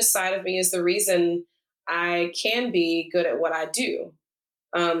perfectionist side of me is the reason I can be good at what I do.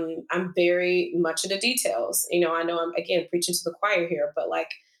 I'm very much into details. I know I'm again preaching to the choir here, but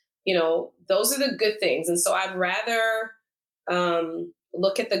like, those are the good things. And so I'd rather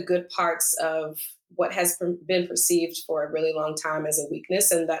look at the good parts of what has been perceived for a really long time as a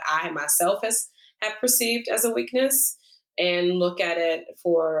weakness, and that I myself have perceived as a weakness, and look at it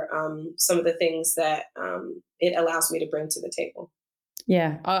for some of the things that it allows me to bring to the table.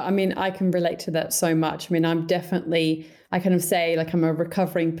 Yeah, I mean, I can relate to that so much. I mean, I kind of say like I'm a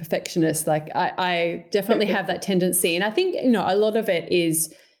recovering perfectionist. Like I definitely have that tendency. And I think, a lot of it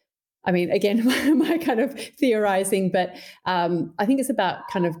is, I mean, again, my kind of theorizing, but I think it's about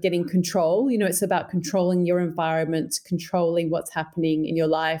kind of getting control. It's about controlling your environment, controlling what's happening in your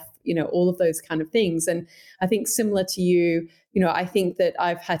life, all of those kind of things. And I think similar to you, I think that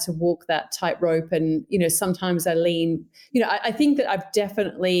I've had to walk that tightrope, and, sometimes I lean, I think that I've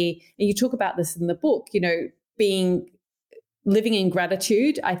definitely, and you talk about this in the book, being living in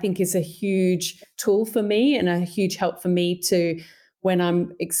gratitude, I think is a huge tool for me and a huge help for me to when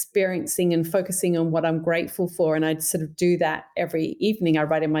I'm experiencing and focusing on what I'm grateful for. And I sort of do that every evening. I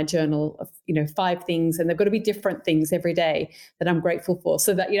write in my journal of, 5 things, and they've got to be different things every day that I'm grateful for,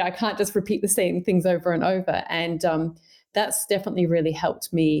 so that, I can't just repeat the same things over and over. And that's definitely really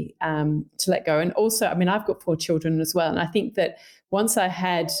helped me to let go. And also, I mean, I've got 4 children as well. And I think that once I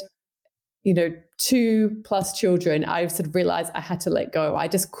had, 2+ children, I sort of realized I had to let go. I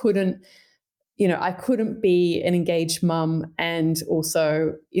just couldn't, I couldn't be an engaged mum and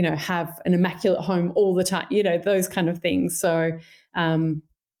also, have an immaculate home all the time, those kind of things. So,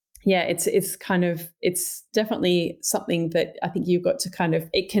 yeah, it's definitely something that I think you've got to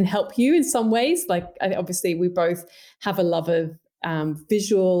it can help you in some ways. Like, obviously we both have a love of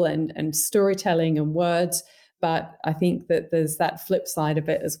visual and storytelling and words, but I think that there's that flip side of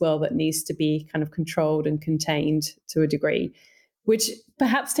it as well that needs to be kind of controlled and contained to a degree, which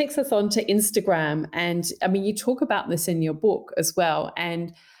perhaps takes us on to Instagram. And I mean, you talk about this in your book as well.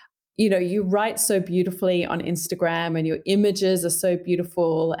 And, you write so beautifully on Instagram, and your images are so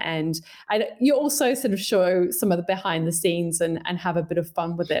beautiful. And you also sort of show some of the behind the scenes and have a bit of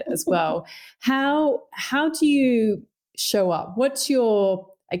fun with it as well. How do you show up? What's your,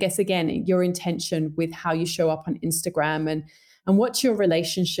 I guess, again, your intention with how you show up on Instagram, and what's your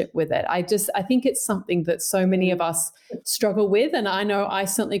relationship with it? I think it's something that so many of us struggle with. And I know I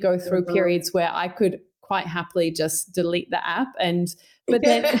certainly go through periods where I could quite happily just delete the app, but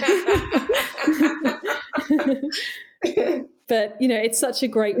then but it's such a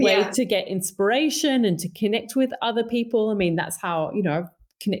great way to get inspiration and to connect with other people. I mean, that's how, I've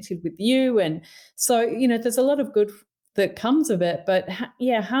connected with you. And so, there's a lot of good that comes of it. But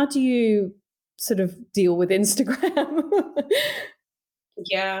how do you sort of deal with Instagram?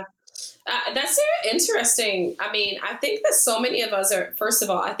 Yeah. That's very interesting. I mean, I think that so many of us are, first of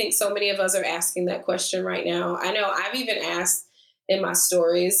all, I think so many of us are asking that question right now. I know I've even asked in my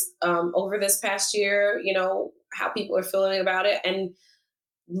stories over this past year, how people are feeling about it. And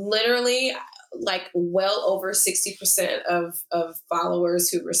literally, like, well over 60% of followers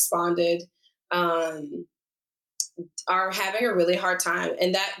who responded are having a really hard time.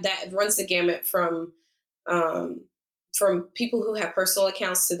 And that runs the gamut um, from people who have personal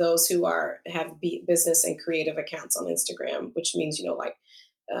accounts to those who have business and creative accounts on Instagram, which means, like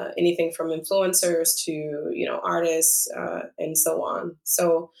anything from influencers to, artists and so on.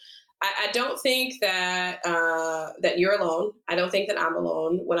 So I don't think that that you're alone. I don't think that I'm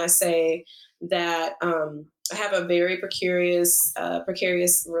alone when I say that I have a very precarious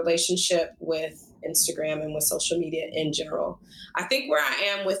relationship with Instagram and with social media in general. I think where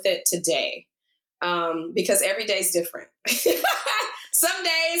I am with it today, because every day is different. Some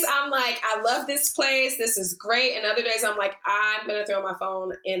days I'm like, I love this place, this is great, and other days I'm like, I'm gonna throw my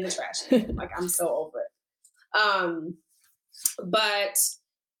phone in the trash can. Like, I'm so over it. But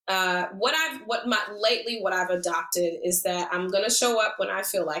what I've adopted is that I'm gonna show up when I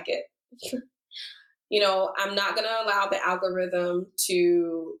feel like it. I'm not gonna allow the algorithm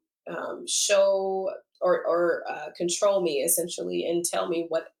to show or control me, essentially, and tell me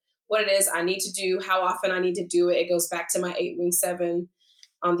what it is I need to do, how often I need to do it. It goes back to my 8-wing-7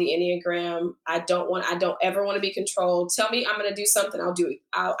 on the Enneagram. I don't ever want to be controlled. Tell me I'm going to do something, I'll do it.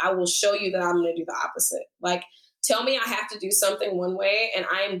 I will show you that I'm going to do the opposite. Like, tell me I have to do something one way, and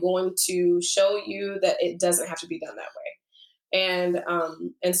I am going to show you that it doesn't have to be done that way.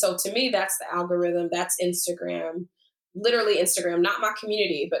 And so to me, that's the algorithm. That's Instagram, literally Instagram, not my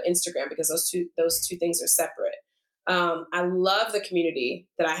community, but Instagram, because those two things are separate. I love the community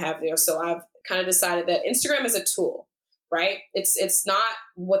that I have there. So I've kind of decided that Instagram is a tool, right? It's not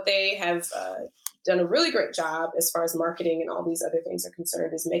what they have done a really great job as far as marketing and all these other things are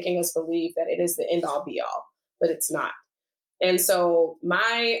concerned, is making us believe that it is the end all be all, but it's not. And so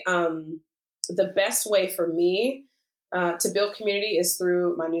the best way for me to build community is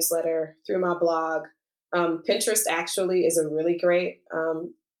through my newsletter, through my blog. Pinterest actually is a really great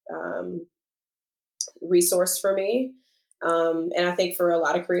resource for me. And I think for a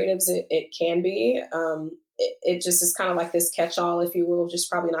lot of creatives, it can be. It just is kind of like this catch-all, if you will, just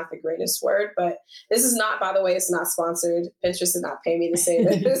probably not the greatest word, but this is not, by the way, it's not sponsored. Pinterest did not pay me to say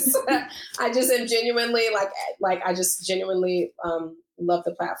this. I just am genuinely I just genuinely love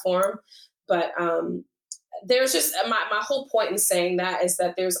the platform. But there's just my whole point in saying that is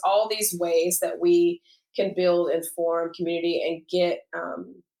that there's all these ways that we can build and form community and get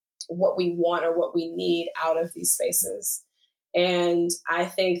what we want or what we need out of these spaces. And I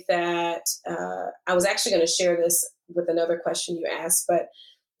think that I was actually going to share this with another question you asked, but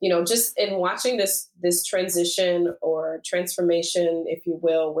just in watching this transition or transformation, if you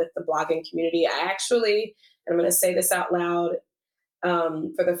will, with the blogging community, I actually, and I'm going to say this out loud,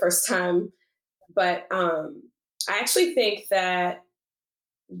 for the first time. But I actually think that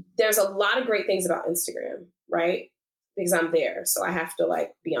there's a lot of great things about Instagram, right? Because I'm there. So I have to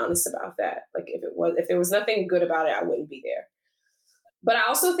like be honest about that. Like if there was nothing good about it, I wouldn't be there. But I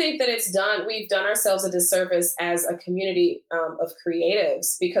also think that we've done ourselves a disservice as a community of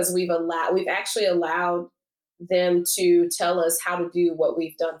creatives because we've actually allowed them to tell us how to do what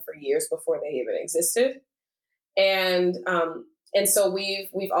we've done for years before they even existed. And so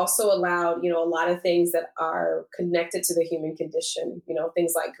we've also allowed, a lot of things that are connected to the human condition,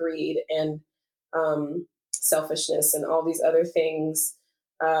 things like greed and selfishness and all these other things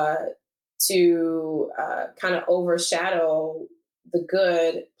uh, to kind of overshadow the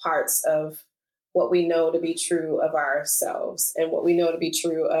good parts of what we know to be true of ourselves and what we know to be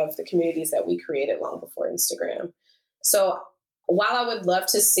true of the communities that we created long before Instagram. So while I would love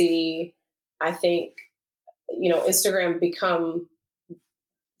to see, I think, Instagram become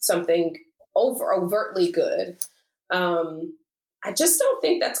something overtly good, I just don't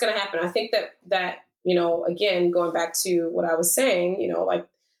think that's going to happen. I think that again, going back to what I was saying, like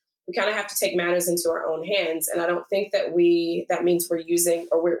we kind of have to take matters into our own hands, and I don't think that that means we're using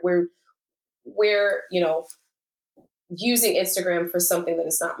or we're using Instagram for something that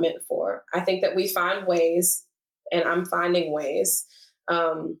it's not meant for. I think that we find ways, and I'm finding ways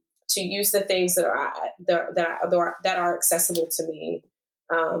to use the things that are accessible to me,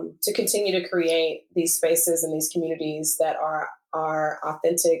 to continue to create these spaces and these communities that are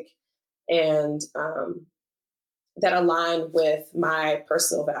authentic and that align with my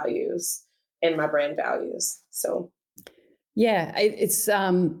personal values and my brand values. So, yeah, it's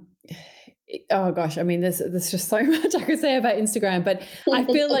oh gosh, I mean, there's just so much I could say about Instagram, but I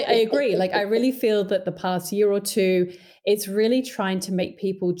feel like I agree. Like, I really feel that the past year or two, it's really trying to make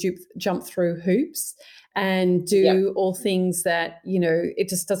people jump through hoops and do all things that, it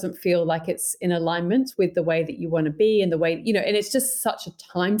just doesn't feel like it's in alignment with the way that you want to be and the way, and it's just such a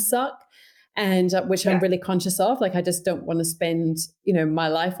time suck. And which I'm really conscious of. Like, I just don't want to spend, my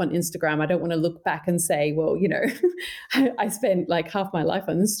life on Instagram. I don't want to look back and say, well, I spent like half my life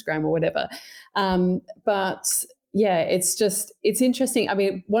on Instagram or whatever. But yeah, it's interesting. I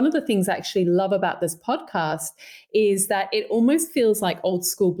mean, one of the things I actually love about this podcast is that it almost feels like old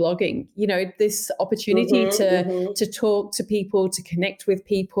school blogging, this opportunity to talk to people, to connect with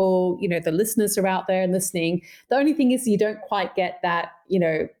people, the listeners are out there and listening. The only thing is you don't quite get that,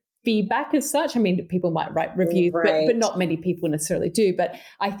 feedback as such. I mean, people might write reviews, but not many people necessarily do. But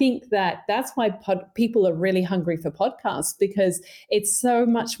I think that's why people are really hungry for podcasts, because it's so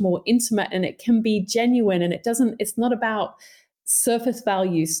much more intimate and it can be genuine, and it's not about surface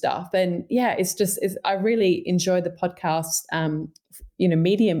value stuff. And yeah, I really enjoy the podcast,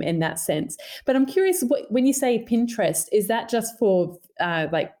 medium in that sense. But I'm curious, when you say Pinterest, is that just for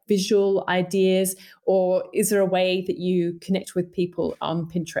like visual ideas, or is there a way that you connect with people on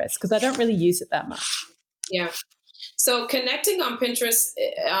Pinterest? Because I don't really use it that much. Yeah. So connecting on Pinterest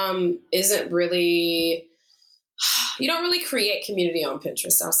isn't really, you don't really create community on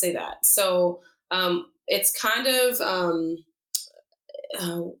Pinterest. I'll say that. So it's kind of,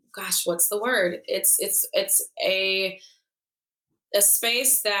 oh gosh, what's the word? It's a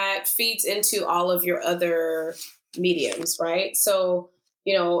space that feeds into all of your other mediums, right? So,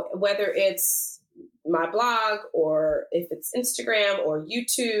 whether it's my blog or if it's Instagram or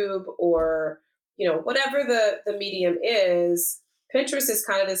YouTube or, whatever the medium is, Pinterest is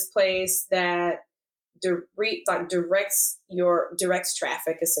kind of this place that directs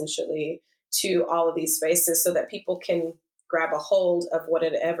traffic essentially to all of these spaces so that people can grab a hold of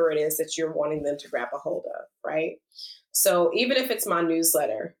whatever it is that you're wanting them to grab a hold of, right? So even if it's my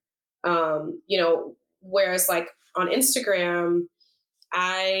newsletter, whereas like on Instagram,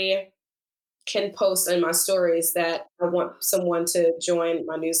 I can post in my stories that I want someone to join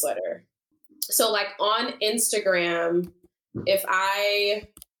my newsletter. So like on Instagram, if I,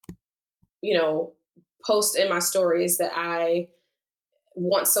 post in my stories that I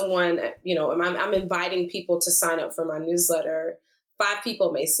want someone, I'm inviting people to sign up for my newsletter, 5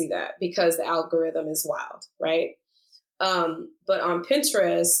 people may see that because the algorithm is wild, right? But on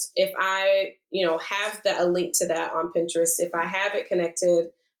Pinterest, if I, have a link to that on Pinterest, if I have it connected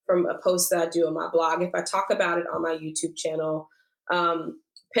from a post that I do on my blog, if I talk about it on my YouTube channel,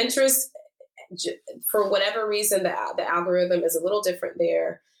 Pinterest, for whatever reason, the algorithm is a little different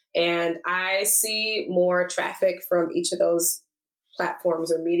there. And I see more traffic from each of those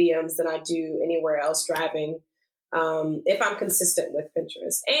platforms or mediums than I do anywhere else driving, if I'm consistent with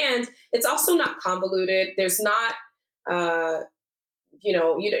Pinterest. And it's also not convoluted. There's not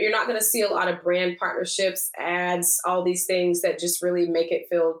you're not going to see a lot of brand partnerships, ads, all these things that just really make it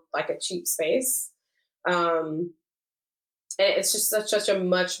feel like a cheap space. And it's just such a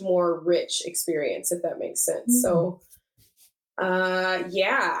much more rich experience, if that makes sense. So,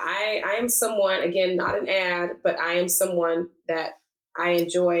 yeah, I am someone, again, not an ad, but I am someone that I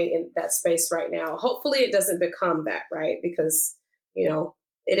enjoy in that space right now. Hopefully it doesn't become that, right? Because,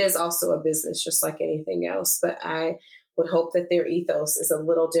 it is also a business just like anything else, but I would hope that their ethos is a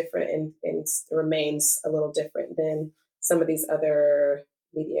little different and remains a little different than some of these other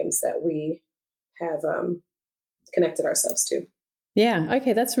mediums that we have connected ourselves to. Yeah.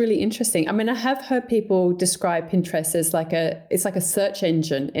 Okay. That's really interesting. I mean, I have heard people describe Pinterest as it's like a search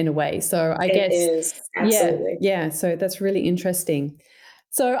engine in a way. So I guess, it is. Absolutely. Yeah. So that's really interesting.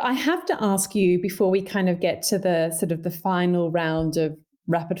 So I have to ask you before we kind of get to the sort of the final round of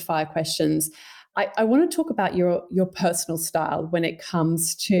rapid fire questions. I want to talk about your personal style when it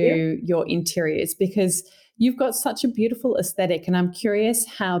comes to your interiors, because you've got such a beautiful aesthetic, and I'm curious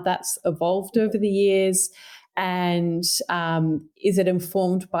how that's evolved over the years. And is it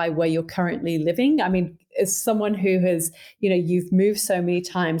informed by where you're currently living? I mean, as someone who has, you've moved so many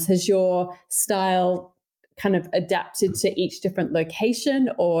times, has your style kind of adapted to each different location,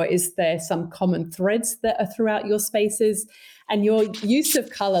 or is there some common threads that are throughout your spaces? And your use of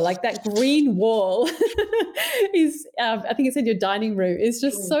color, like that green wall is, I think it's in your dining room, is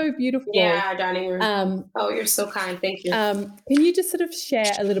just so beautiful. Yeah, our dining room. Oh, you're so kind. Thank you. Can you just sort of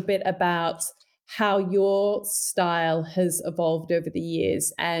share a little bit about how your style has evolved over the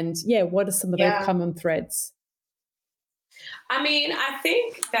years? And what are some of those common threads? I mean, I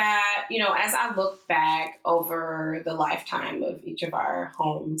think that, as I look back over the lifetime of each of our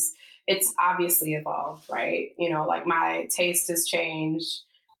homes, it's obviously evolved, right? Like my taste has changed,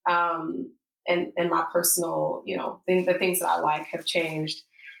 and my personal, the things that I like have changed.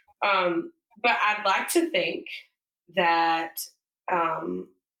 But I'd like to think that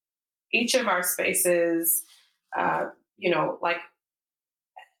each of our spaces, like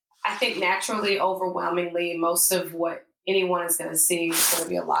I think naturally, overwhelmingly, most of what anyone is going to see is going to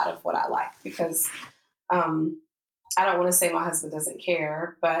be a lot of what I like, because I don't want to say my husband doesn't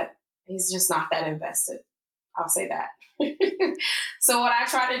care, but he's just not that invested. I'll say that. So what I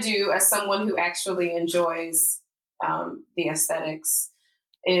try to do as someone who actually enjoys the aesthetics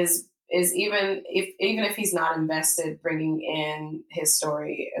is even if he's not invested, bringing in his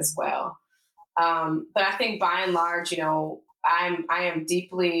story as well. But I think by and large, I am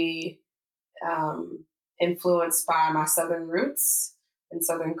deeply influenced by my Southern roots and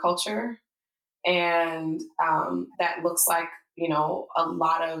Southern culture. And that looks like, a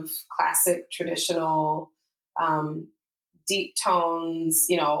lot of classic, traditional, deep tones,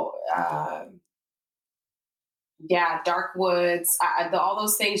 dark woods. All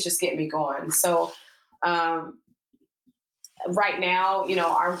those things just get me going. So right now,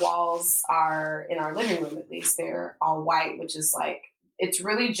 our walls are, in our living room at least, they're all white, which is like, it's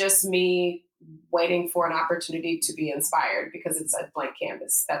really just me waiting for an opportunity to be inspired, because it's a blank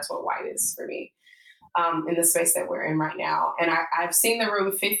canvas. That's what white is for me, in the space that we're in right now. And I've seen the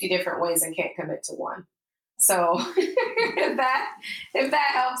room 50 different ways and can't commit to one. So if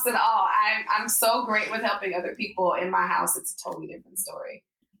that helps at all, I'm so great with helping other people. In my house, it's a totally different story.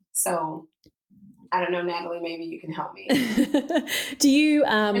 So I don't know, Natalie, maybe you can help me. Do you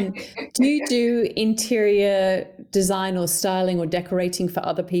do interior design or styling or decorating for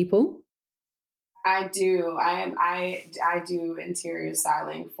other people? I do. I do interior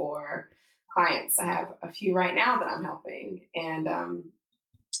styling for clients. I have a few right now that I'm helping, and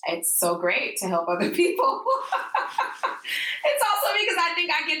it's so great to help other people. It's also because I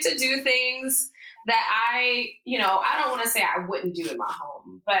think I get to do things that I don't want to say I wouldn't do in my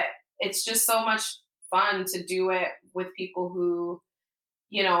home, but it's just so much fun to do it with people who,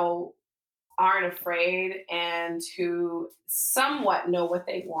 aren't afraid and who somewhat know what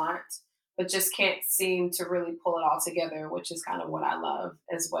they want, but just can't seem to really pull it all together, which is kind of what I love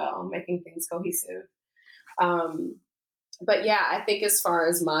as well, making things cohesive. But yeah, I think as far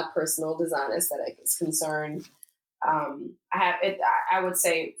as my personal design aesthetic is concerned, I would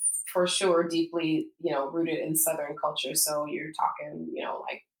say for sure deeply, rooted in Southern culture. So you're talking,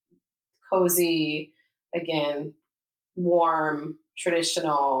 like cozy, again, warm,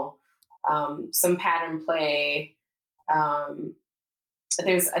 traditional, some pattern play.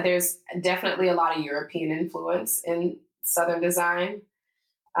 There's definitely a lot of European influence in Southern design.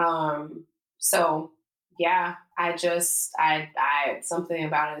 So yeah, something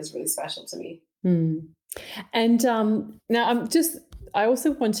about it is really special to me. And now I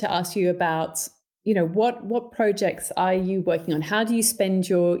also want to ask you about what projects are you working on? How do you spend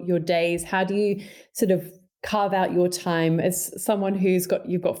your days? How do you sort of carve out your time as someone you've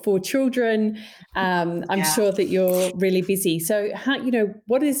got 4 children? I'm sure that you're really busy. So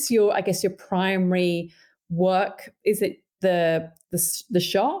what is your primary work? Is it the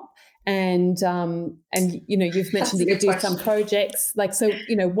shop? And you've mentioned that you do some projects. Like, so,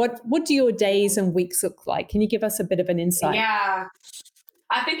 what do your days and weeks look like? Can you give us a bit of an insight? Yeah.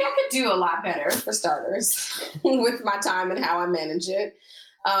 I think I could do a lot better, for starters, with my time and how I manage it.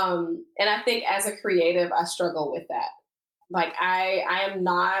 And I think as a creative, I struggle with that. Like I am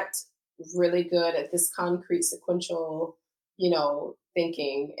not really good at this concrete sequential,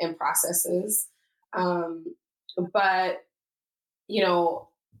 thinking and processes. Um, but, you know,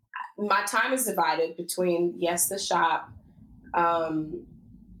 my time is divided between, yes, the shop, um,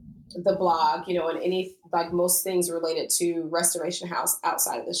 the blog, and any, like, most things related to Restoration House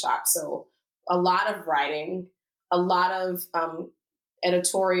outside of the shop. So a lot of writing, a lot of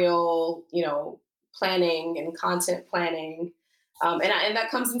editorial, planning and content planning. And that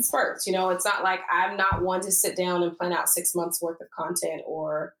comes in spurts. It's not like I'm not one to sit down and plan out 6 months worth of content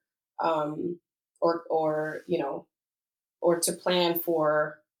um, or to plan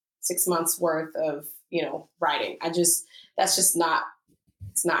for 6 months worth of, writing. That's just not,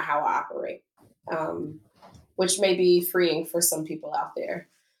 it's not how I operate, which may be freeing for some people out there.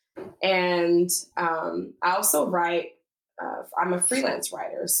 And I also write, I'm a freelance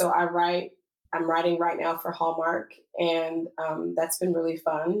writer. So I'm writing right now for Hallmark, and that's been really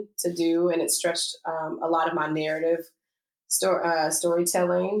fun to do. And it stretched a lot of my narrative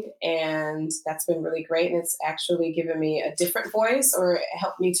storytelling, and that's been really great. And it's actually given me a different voice, or it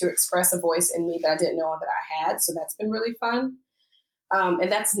helped me to express a voice in me that I didn't know that I had. So that's been really fun.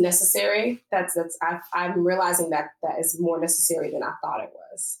 And that's necessary. I'm realizing that is more necessary than I thought it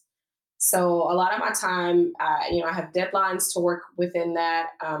was. So a lot of my time, I have deadlines to work within that.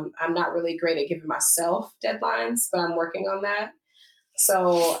 I'm not really great at giving myself deadlines, but I'm working on that.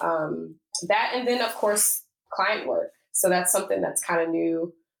 So that, and then of course, client work. So that's something that's kind of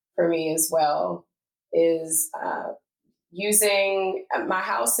new for me as well, is using, my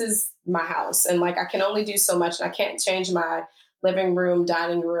house is my house. And like, I can only do so much, and I can't change my living room,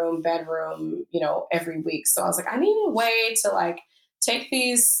 dining room, bedroom, every week. So I was like, I need a way to, like, take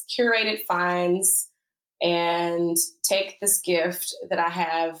these curated finds and take this gift that I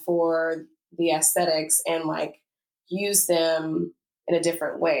have for the aesthetics and, like, use them in a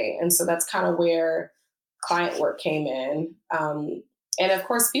different way. And so that's kind of where client work came in. And of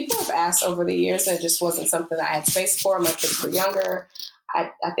course, people have asked over the years, and it just wasn't something I had space for. My kids were younger. I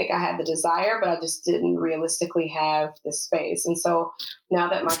think I had the desire, but I just didn't realistically have the space. And so now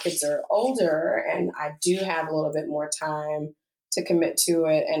that my kids are older and I do have a little bit more time to commit to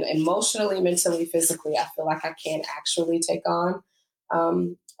it, and emotionally, mentally, physically, I feel like I can actually take on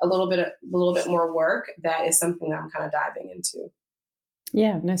a little bit more work. That is something that I'm kind of diving into.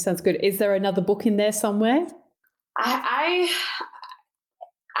 Yeah, no, sounds good. Is there another book in there somewhere? I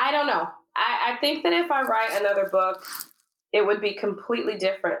don't know. I think that if I write another book, it would be completely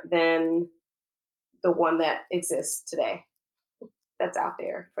different than the one that exists today, that's out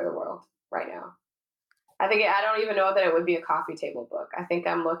there for the world right now. I don't even know that it would be a coffee table book. I think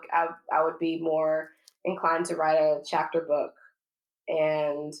I would be more inclined to write a chapter book,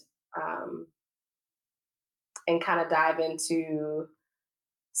 and kind of dive into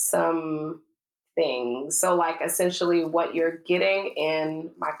some things. So, like, essentially what you're getting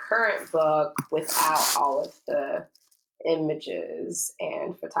in my current book without all of the images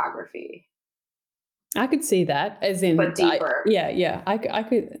and photography. I could see that, as in, but deeper. I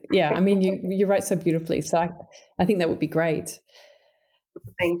could. Yeah, I mean, you write so beautifully, so I think that would be great.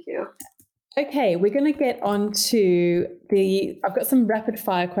 Thank you. Okay, we're going to get on to I've got some rapid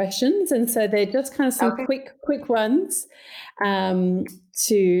fire questions, and so they're just kind of some quick runs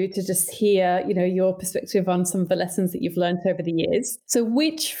to just hear, your perspective on some of the lessons that you've learned over the years. So,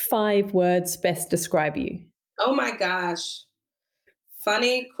 which 5 words best describe you? Oh my gosh.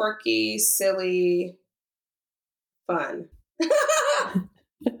 Funny, quirky, silly, fun.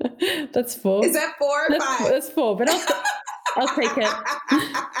 That's 4. Is that 4 or 5? That's 4, but I'll take it.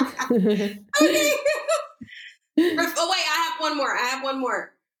 Okay. Oh wait, I have one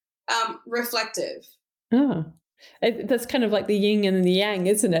more. Reflective. Oh, that's kind of like the yin and the yang,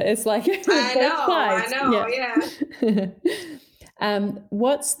 isn't it? It's like I know, yeah.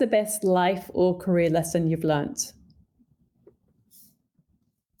 What's the best life or career lesson you've learned?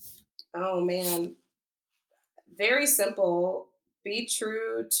 Oh man, very simple. Be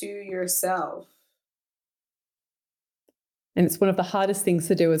true to yourself. And it's one of the hardest things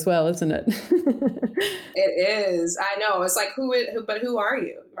to do as well, isn't it? It is. I know. It's like but who are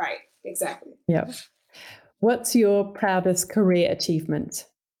you? Right. Exactly. Yeah. What's your proudest career achievement?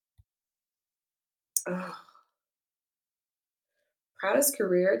 Oh, proudest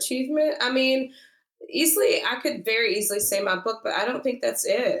career achievement. I mean, I could very easily say my book, but I don't think that's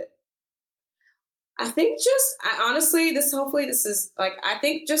it. I think I honestly, hopefully this is like, I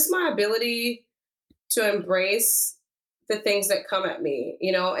think just my ability to embrace the things that come at me,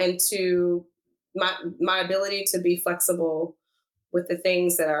 and to my ability to be flexible with the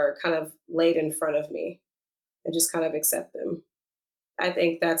things that are kind of laid in front of me and just kind of accept them. I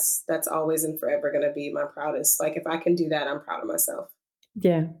think that's always and forever going to be my proudest. Like if I can do that, I'm proud of myself.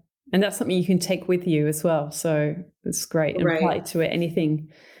 Yeah. And that's something you can take with you as well. So it's great and apply Right. to it,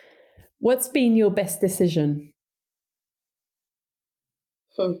 anything. What's been your best decision?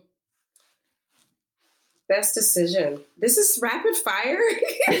 Hmm. Best decision. This is rapid fire.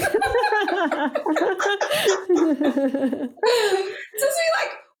 Just be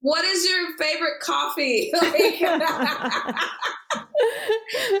like, what is your favorite coffee? But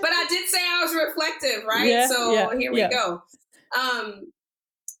I did say I was reflective, right? Yeah, so here we yeah. go.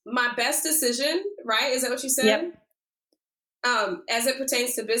 My best decision, right? Is that what you said? Yep. As it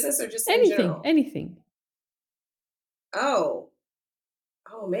pertains to business or just in general? Anything. Oh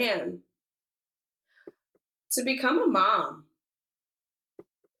man. To become a mom.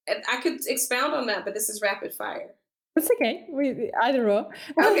 And I could expound on that, but this is rapid fire. That's okay. Either or.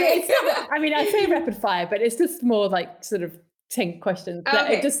 Okay. I mean, I say rapid fire, but it's just more like sort of 10 questions.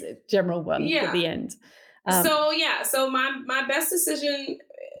 Okay. Just general ones at the end. So my best decision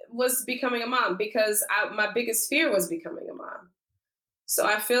was becoming a mom because my biggest fear was becoming a mom. So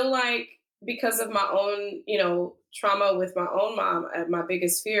I feel like because of my own, trauma with my own mom, my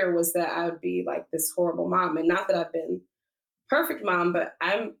biggest fear was that I would be like this horrible mom. And not that I've been perfect mom, but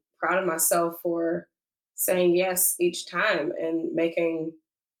I'm proud of myself for saying yes each time and making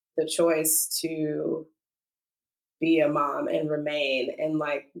the choice to be a mom and remain and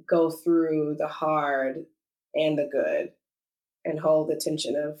like go through the hard and the good and hold the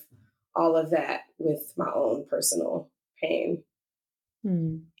tension of all of that with my own personal pain.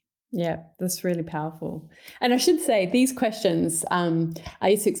 Hmm. Yeah, that's really powerful. And I should say these questions, I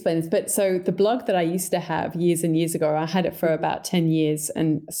used to explain this, but so the blog that I used to have years and years ago, I had it for about 10 years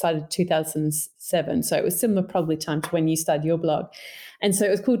and started 2007. So it was similar probably time to when you started your blog. And so it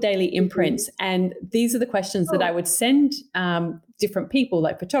was called Daily Imprints. And these are the questions that I would send different people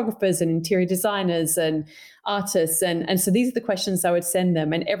like photographers and interior designers and artists. And so these are the questions I would send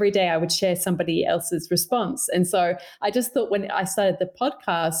them. And every day I would share somebody else's response. And so I just thought when I started the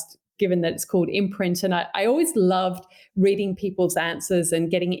podcast, given that it's called Imprint, and I always loved reading people's answers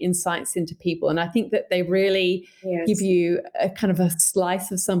and getting insights into people. And I think that they really give you a kind of a slice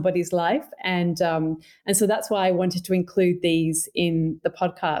of somebody's life. And so that's why I wanted to include these in the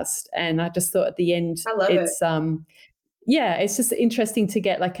podcast. And I just thought at the end, I love it. It's just interesting to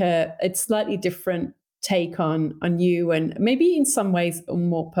get like a slightly different take on you, and maybe in some ways a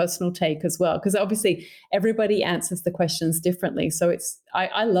more personal take as well, because obviously everybody answers the questions differently. So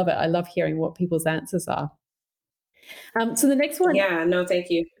I love it. I love hearing what people's answers are. So the next one, thank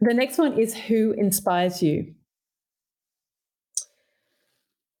you. The next one is, who inspires you?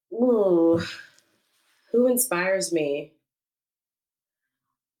 Ooh, who inspires me?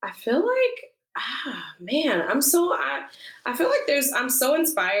 I feel like, man, I feel like I'm so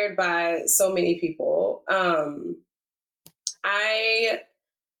inspired by so many people. I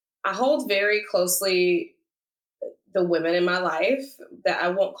hold very closely the women in my life that I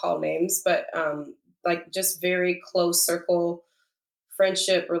won't call names, but like just very close circle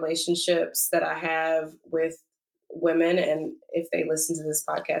friendship relationships that I have with women. And if they listen to this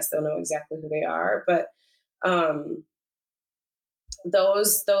podcast, they'll know exactly who they are. But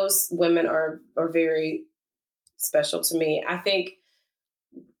those women are very special to me.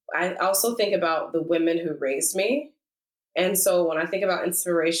 I also think about the women who raised me. And so when I think about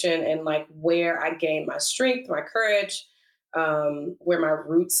inspiration and like where I gain my strength, my courage, where my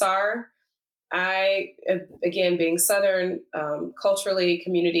roots are, again, being Southern, culturally,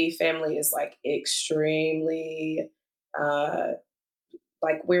 community, family is like extremely,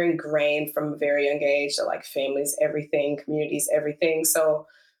 like we're ingrained from a very young age that like family's everything, community's everything. So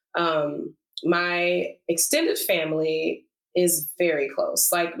my extended family is very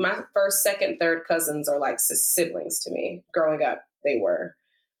close. Like my first, second, third cousins are like siblings to me. Growing up, they were.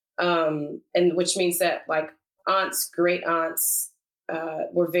 And which means that like aunts, great aunts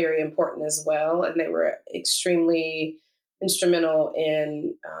were very important as well. And they were extremely instrumental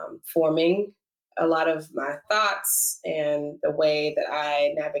in forming a lot of my thoughts and the way that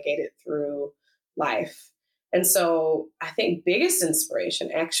I navigated through life. And so I think biggest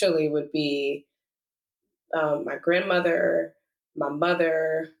inspiration actually would be my grandmother, my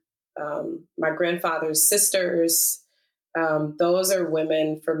mother, my grandfather's sisters. Those are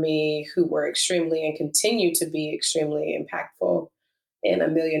women for me who were extremely and continue to be extremely impactful in a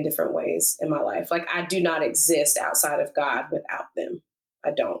million different ways in my life. Like I do not exist outside of God without them.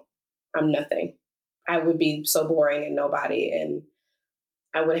 I don't. I'm nothing. I would be so boring and nobody, and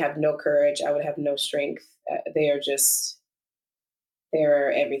I would have no courage. I would have no strength. They're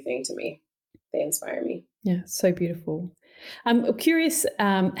everything to me. They inspire me. Yeah, so beautiful. I'm curious,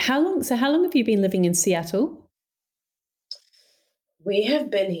 how long have you been living in Seattle? We have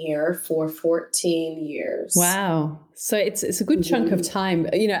been here for 14 years. Wow. So it's a good chunk of Mhm. time,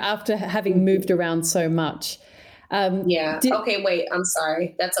 after having moved Mhm. around so much. Yeah. Did, Okay, wait, I'm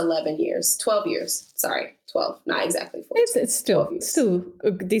sorry. That's 11 years. 12 years. Sorry. 12. Not exactly it's 14. it's 12 still years. still a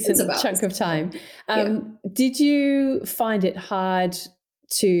It's decent about the chunk of same. time. Yeah. Did you find it hard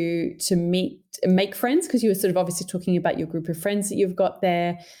to meet make friends, because you were sort of obviously talking about your group of friends that you've got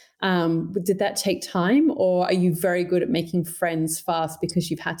there? Did that take time, or are you very good at making friends fast because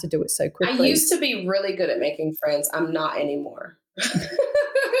you've had to do it so I quickly? used to be really good at making friends. I'm not anymore.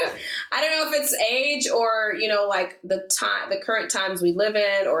 I don't know if it's age or, like the current times we live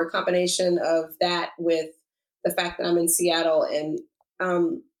in, or a combination of that with the fact that I'm in Seattle, and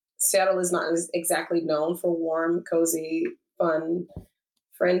um, Seattle is not exactly known for warm, cozy, fun,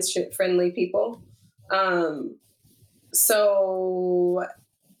 friendship, friendly people. Um, so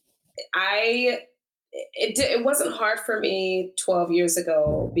I it wasn't hard for me 12 years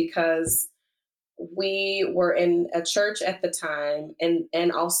ago because we were in a church at the time,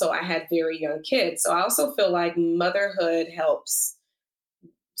 and also I had very young kids, so I also feel like motherhood helps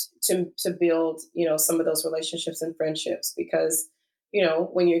to build some of those relationships and friendships, because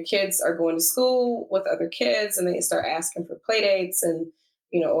when your kids are going to school with other kids and they start asking for play dates, and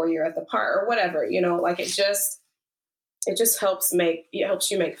or you're at the park or whatever, like it just helps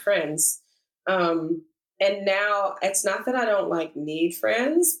you make friends. um and now it's not that I don't like need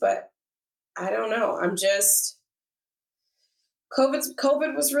friends, but I don't know. I'm just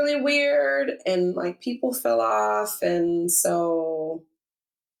COVID was really weird, and like people fell off, and so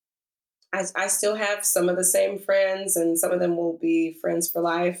I still have some of the same friends, and some of them will be friends for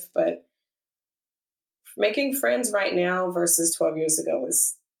life. But making friends right now versus 12 years ago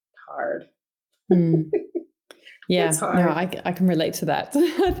is hard. Hmm. It's Yeah, no, hard. I can relate to that.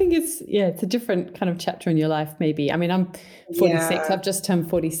 I think it's a different kind of chapter in your life, maybe. I mean, I'm 46. Yeah, I've just turned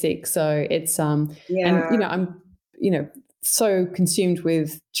 46, so it's and yeah. I'm you know so consumed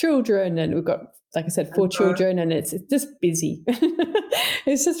with children, and we've got, like I said, four Uh-huh. children, and it's just busy.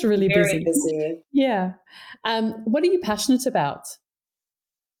 It's just really Very busy. busy. Yeah. What are you passionate about?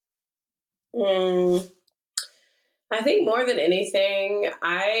 Mm, I think more than anything,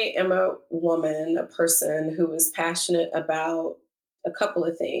 I am a woman, a person who is passionate about a couple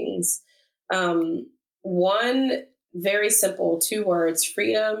of things. Um, One, very simple, two words: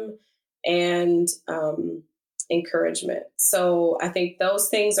 freedom and encouragement. So I think those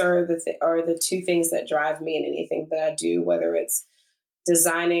things are the two things that drive me in anything that I do, whether it's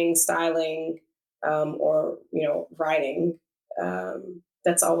designing, styling, or writing.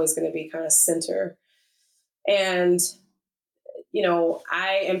 That's always going to be kind of center. And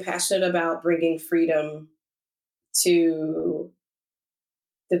I am passionate about bringing freedom to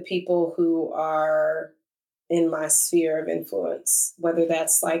the people who are in my sphere of influence, whether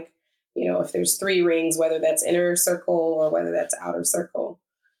that's like, if there's three rings, whether that's inner circle or whether that's outer circle.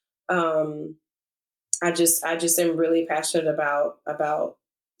 Um, I just am really passionate about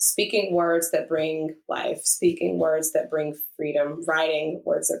speaking words that bring life, speaking words that bring freedom, writing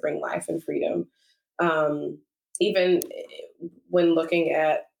words that bring life and freedom. Um, Even when looking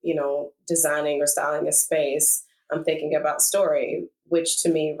at designing or styling a space, I'm thinking about story, which to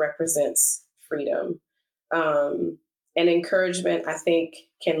me represents freedom. Um, and encouragement, I think,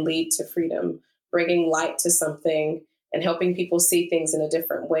 can lead to freedom, bringing light to something and helping people see things in a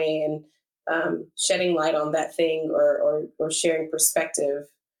different way, and shedding light on that thing, or sharing perspective,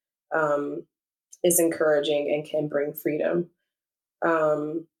 um, is encouraging and can bring freedom.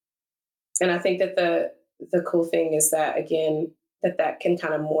 Um, and I think that the cool thing is that, again, that can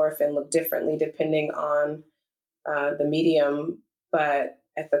kind of morph and look differently depending on the medium, but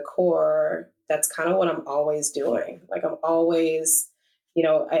at the core, that's kind of what I'm always doing. Like I'm always,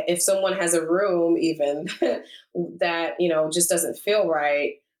 if someone has a room even that just doesn't feel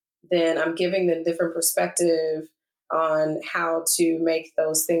right, then I'm giving them different perspective. on how to make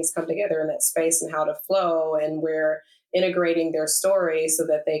those things come together in that space and how to flow. And we're integrating their story so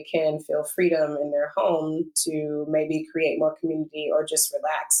that they can feel freedom in their home to maybe create more community or just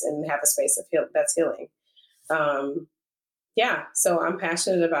relax and have a space of that's healing. Yeah, so I'm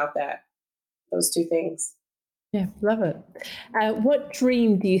passionate about that, those two things. Yeah, love it. What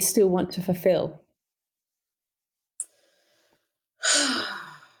dream do you still want to fulfill?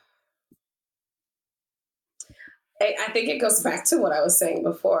 I think it goes back to what I was saying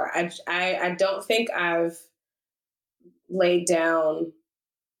before. I don't think I've laid down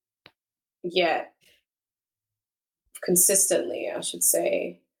yet consistently, I should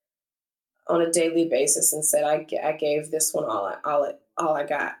say, on a daily basis and said I gave this one all I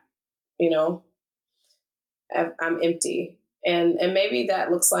got. You know, I'm empty, and maybe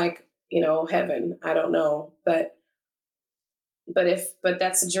that looks like, heaven. I don't know, but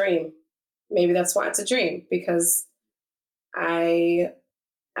that's a dream. Maybe that's why it's a dream, because I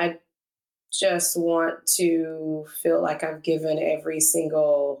I just want to feel like I've given every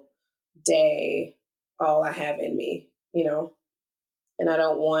single day all I have in me, and I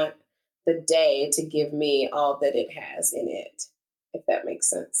don't want the day to give me all that it has in it, if that makes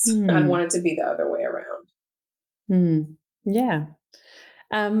sense. I'd want it to be the other way around. Yeah.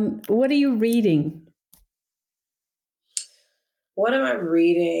 What are you reading? What am I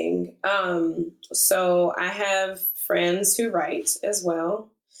reading? So I have friends who write as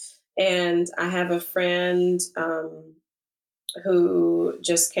well. And I have a friend who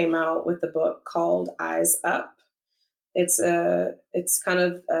just came out with a book called Eyes Up. It's kind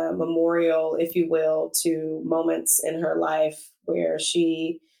of a memorial, if you will, to moments in her life where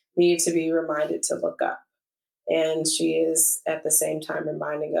she needed to be reminded to look up. And she is at the same time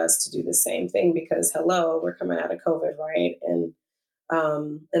reminding us to do the same thing, because hello, we're coming out of COVID, right? And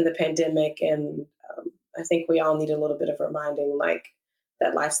the pandemic. And I think we all need a little bit of reminding, like,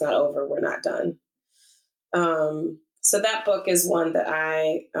 that life's not over. We're not done. So that book is one that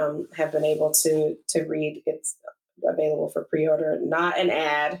I have been able to read. It's available for pre-order, not an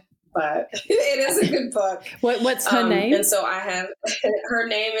ad, but it is a good book. What's her name? And so I have, her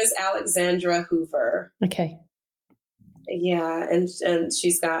name is Alexandra Hoover. Okay. Yeah. And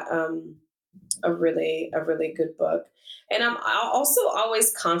she's got a really good book. And I'm also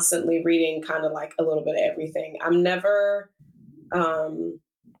always constantly reading kind of like a little bit of everything. I'm never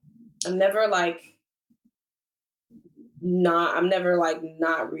like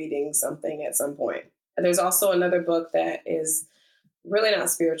not reading something at some point. There's also another book that is really not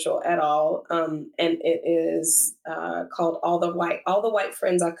spiritual at all. And it is called All the White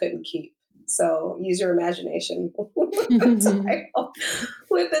Friends I Couldn't Keep. So use your imagination with the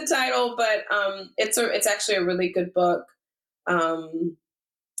title. But it's actually a really good book. And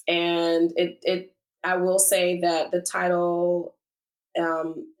I will say that the title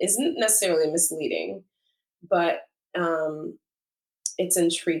isn't necessarily misleading, but it's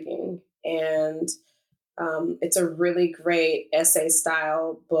intriguing, and it's a really great essay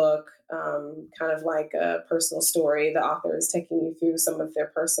style book, kind of like a personal story. The author is taking you through some of their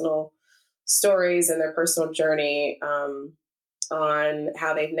personal stories and their personal journey on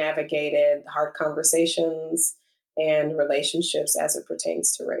how they've navigated hard conversations and relationships as it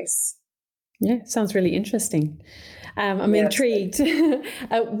pertains to race. Yeah, sounds really interesting. I'm intrigued.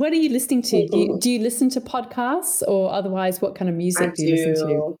 What are you listening to? Do you listen to podcasts, or otherwise, what kind of music do you listen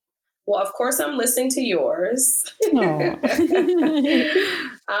to? Well, of course, I'm listening to yours.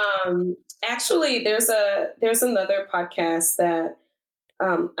 Actually, there's another podcast that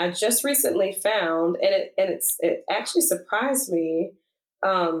I just recently found, and it actually surprised me.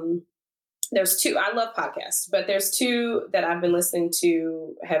 There's two. I love podcasts, but there's two that I've been listening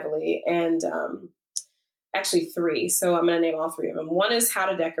to heavily, and actually three. So I'm going to name all three of them. One is How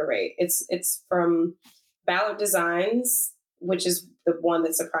to Decorate. It's from Ballard Designs, which is the one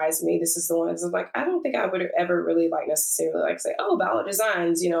that surprised me. This is the one that's like, I don't think I would ever really necessarily say, oh, Ballard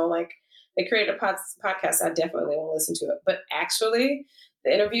Designs, like they created a podcast. I definitely want to listen to it. But actually,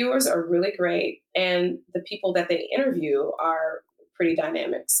 the interviewers are really great, and the people that they interview are pretty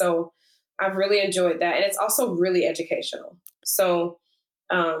dynamic. So I've really enjoyed that. And it's also really educational. So,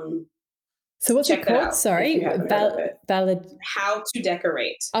 what's it called? Sorry, Ballard. How to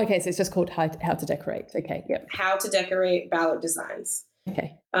Decorate. Okay, so it's just called How to Decorate. Okay, yep. How to Decorate, Ballard Designs.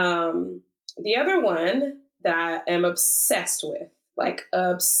 Okay. The other one that I am obsessed with,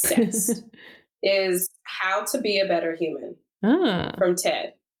 obsessed, is How to Be a Better Human. From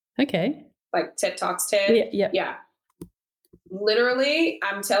TED. Okay. Like TED Talks TED. Yeah. Yeah. literally,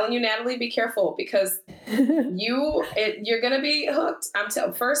 I'm telling you, Natalie, be careful because you're gonna be hooked. I'm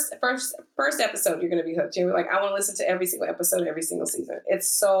telling first episode, you're gonna be hooked. You're like, I want to listen to every single episode, every single season.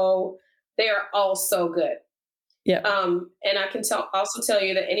 They are all so good. Yeah. And I can also tell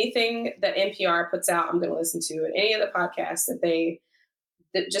you that anything that NPR puts out, I'm going to listen to, and any of the podcasts that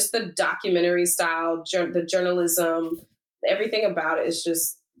just the documentary style, the journalism, everything about it is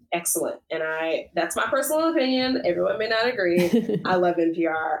just excellent. And that's my personal opinion. Everyone may not agree. I love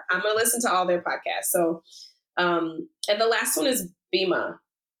NPR. I'm going to listen to all their podcasts. So, and the last one is BEMA,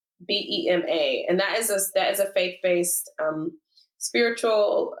 BEMA, and that is a faith-based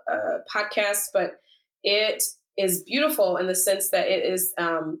spiritual podcast, but it is beautiful in the sense that it is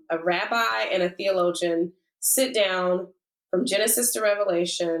a rabbi and a theologian sit down from Genesis to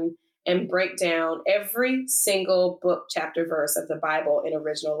Revelation and break down every single book, chapter, verse of the Bible in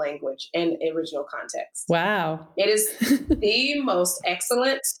original language and original context. Wow. It is the most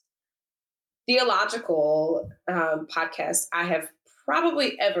excellent theological podcast I have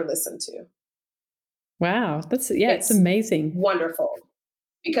probably ever listened to. Wow. It's amazing. Wonderful.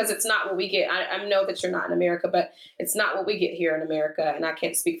 Because it's not what we get. I know that you're not in America, but it's not what we get here in America. And I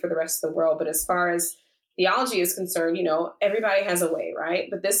can't speak for the rest of the world. But as far as theology is concerned, everybody has a way, right?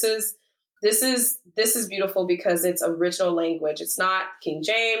 But this is beautiful because it's original language. It's not King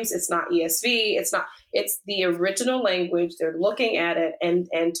James. It's not ESV. It's the original language. They're looking at it and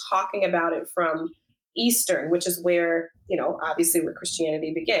talking about it from Eastern, which is where, obviously where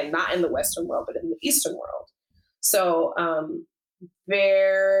Christianity began, not in the Western world, but in the Eastern world. So,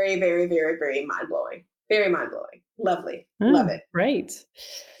 very, very, very, very mind-blowing. Very mind-blowing. Lovely. Love it. Great.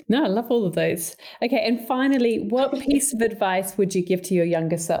 No, I love all of those. Okay. And finally, what piece of advice would you give to your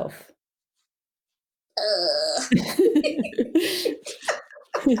younger self? I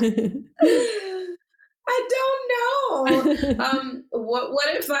don't know.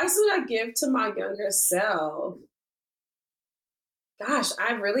 What advice would I give to my younger self? Gosh,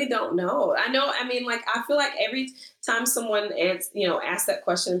 I really don't know. I feel like every time someone asks that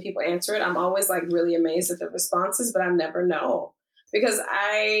question and people answer it, I'm always like really amazed at the responses, but I never know because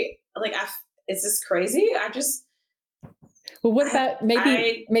it's just crazy. Well, what about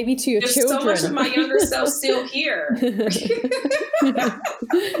maybe to your children? There's so much of my younger self still here.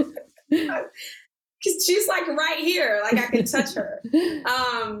 Because she's like right here, like I can touch her.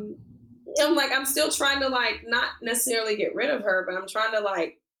 I'm still trying to not necessarily get rid of her, but I'm trying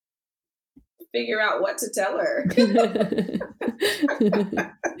to figure out what to tell her.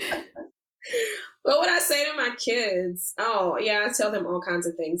 What would I say to my kids? Oh yeah, I tell them all kinds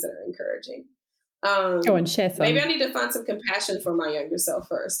of things that are encouraging. Go and share some. Maybe I need to find some compassion for my younger self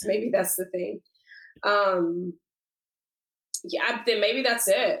first. Maybe that's the thing. Then maybe that's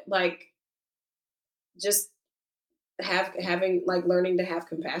it. Just having learning to have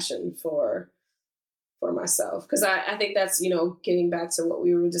compassion for myself. Cause I think that's, getting back to what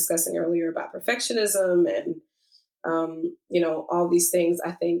we were discussing earlier about perfectionism and, all these things.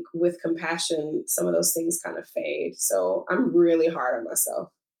 I think with compassion, some of those things kind of fade. So I'm really hard on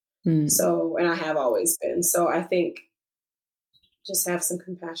myself. So, and I have always been. So I think just have some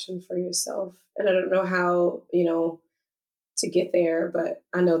compassion for yourself. And I don't know how, to get there, but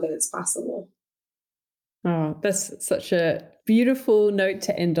I know that it's possible. Oh, that's such a beautiful note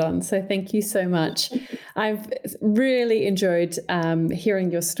to end on. So thank you so much. I've really enjoyed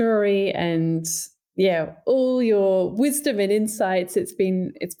hearing your story and all your wisdom and insights. It's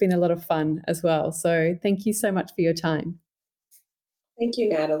been a lot of fun as well. So thank you so much for your time. Thank you,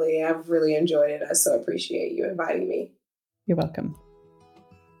 Natalie. I've really enjoyed it. I so appreciate you inviting me. You're welcome.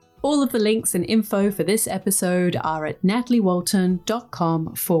 All of the links and info for this episode are at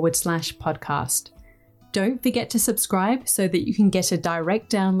nataliewalton.com/podcast. Don't forget to subscribe so that you can get a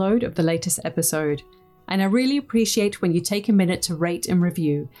direct download of the latest episode. And I really appreciate when you take a minute to rate and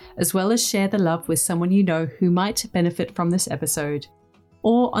review, as well as share the love with someone you know who might benefit from this episode,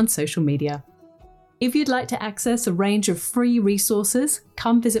 or on social media. If you'd like to access a range of free resources,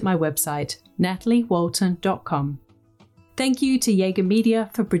 come visit my website, nataliewalton.com. Thank you to Jaeger Media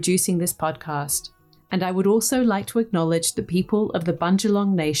for producing this podcast. And I would also like to acknowledge the people of the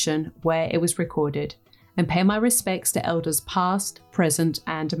Bundjalung Nation where it was recorded, and pay my respects to elders past, present,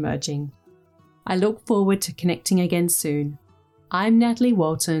 and emerging. I look forward to connecting again soon. I'm Natalie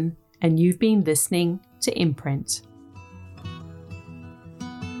Walton, and you've been listening to Imprint.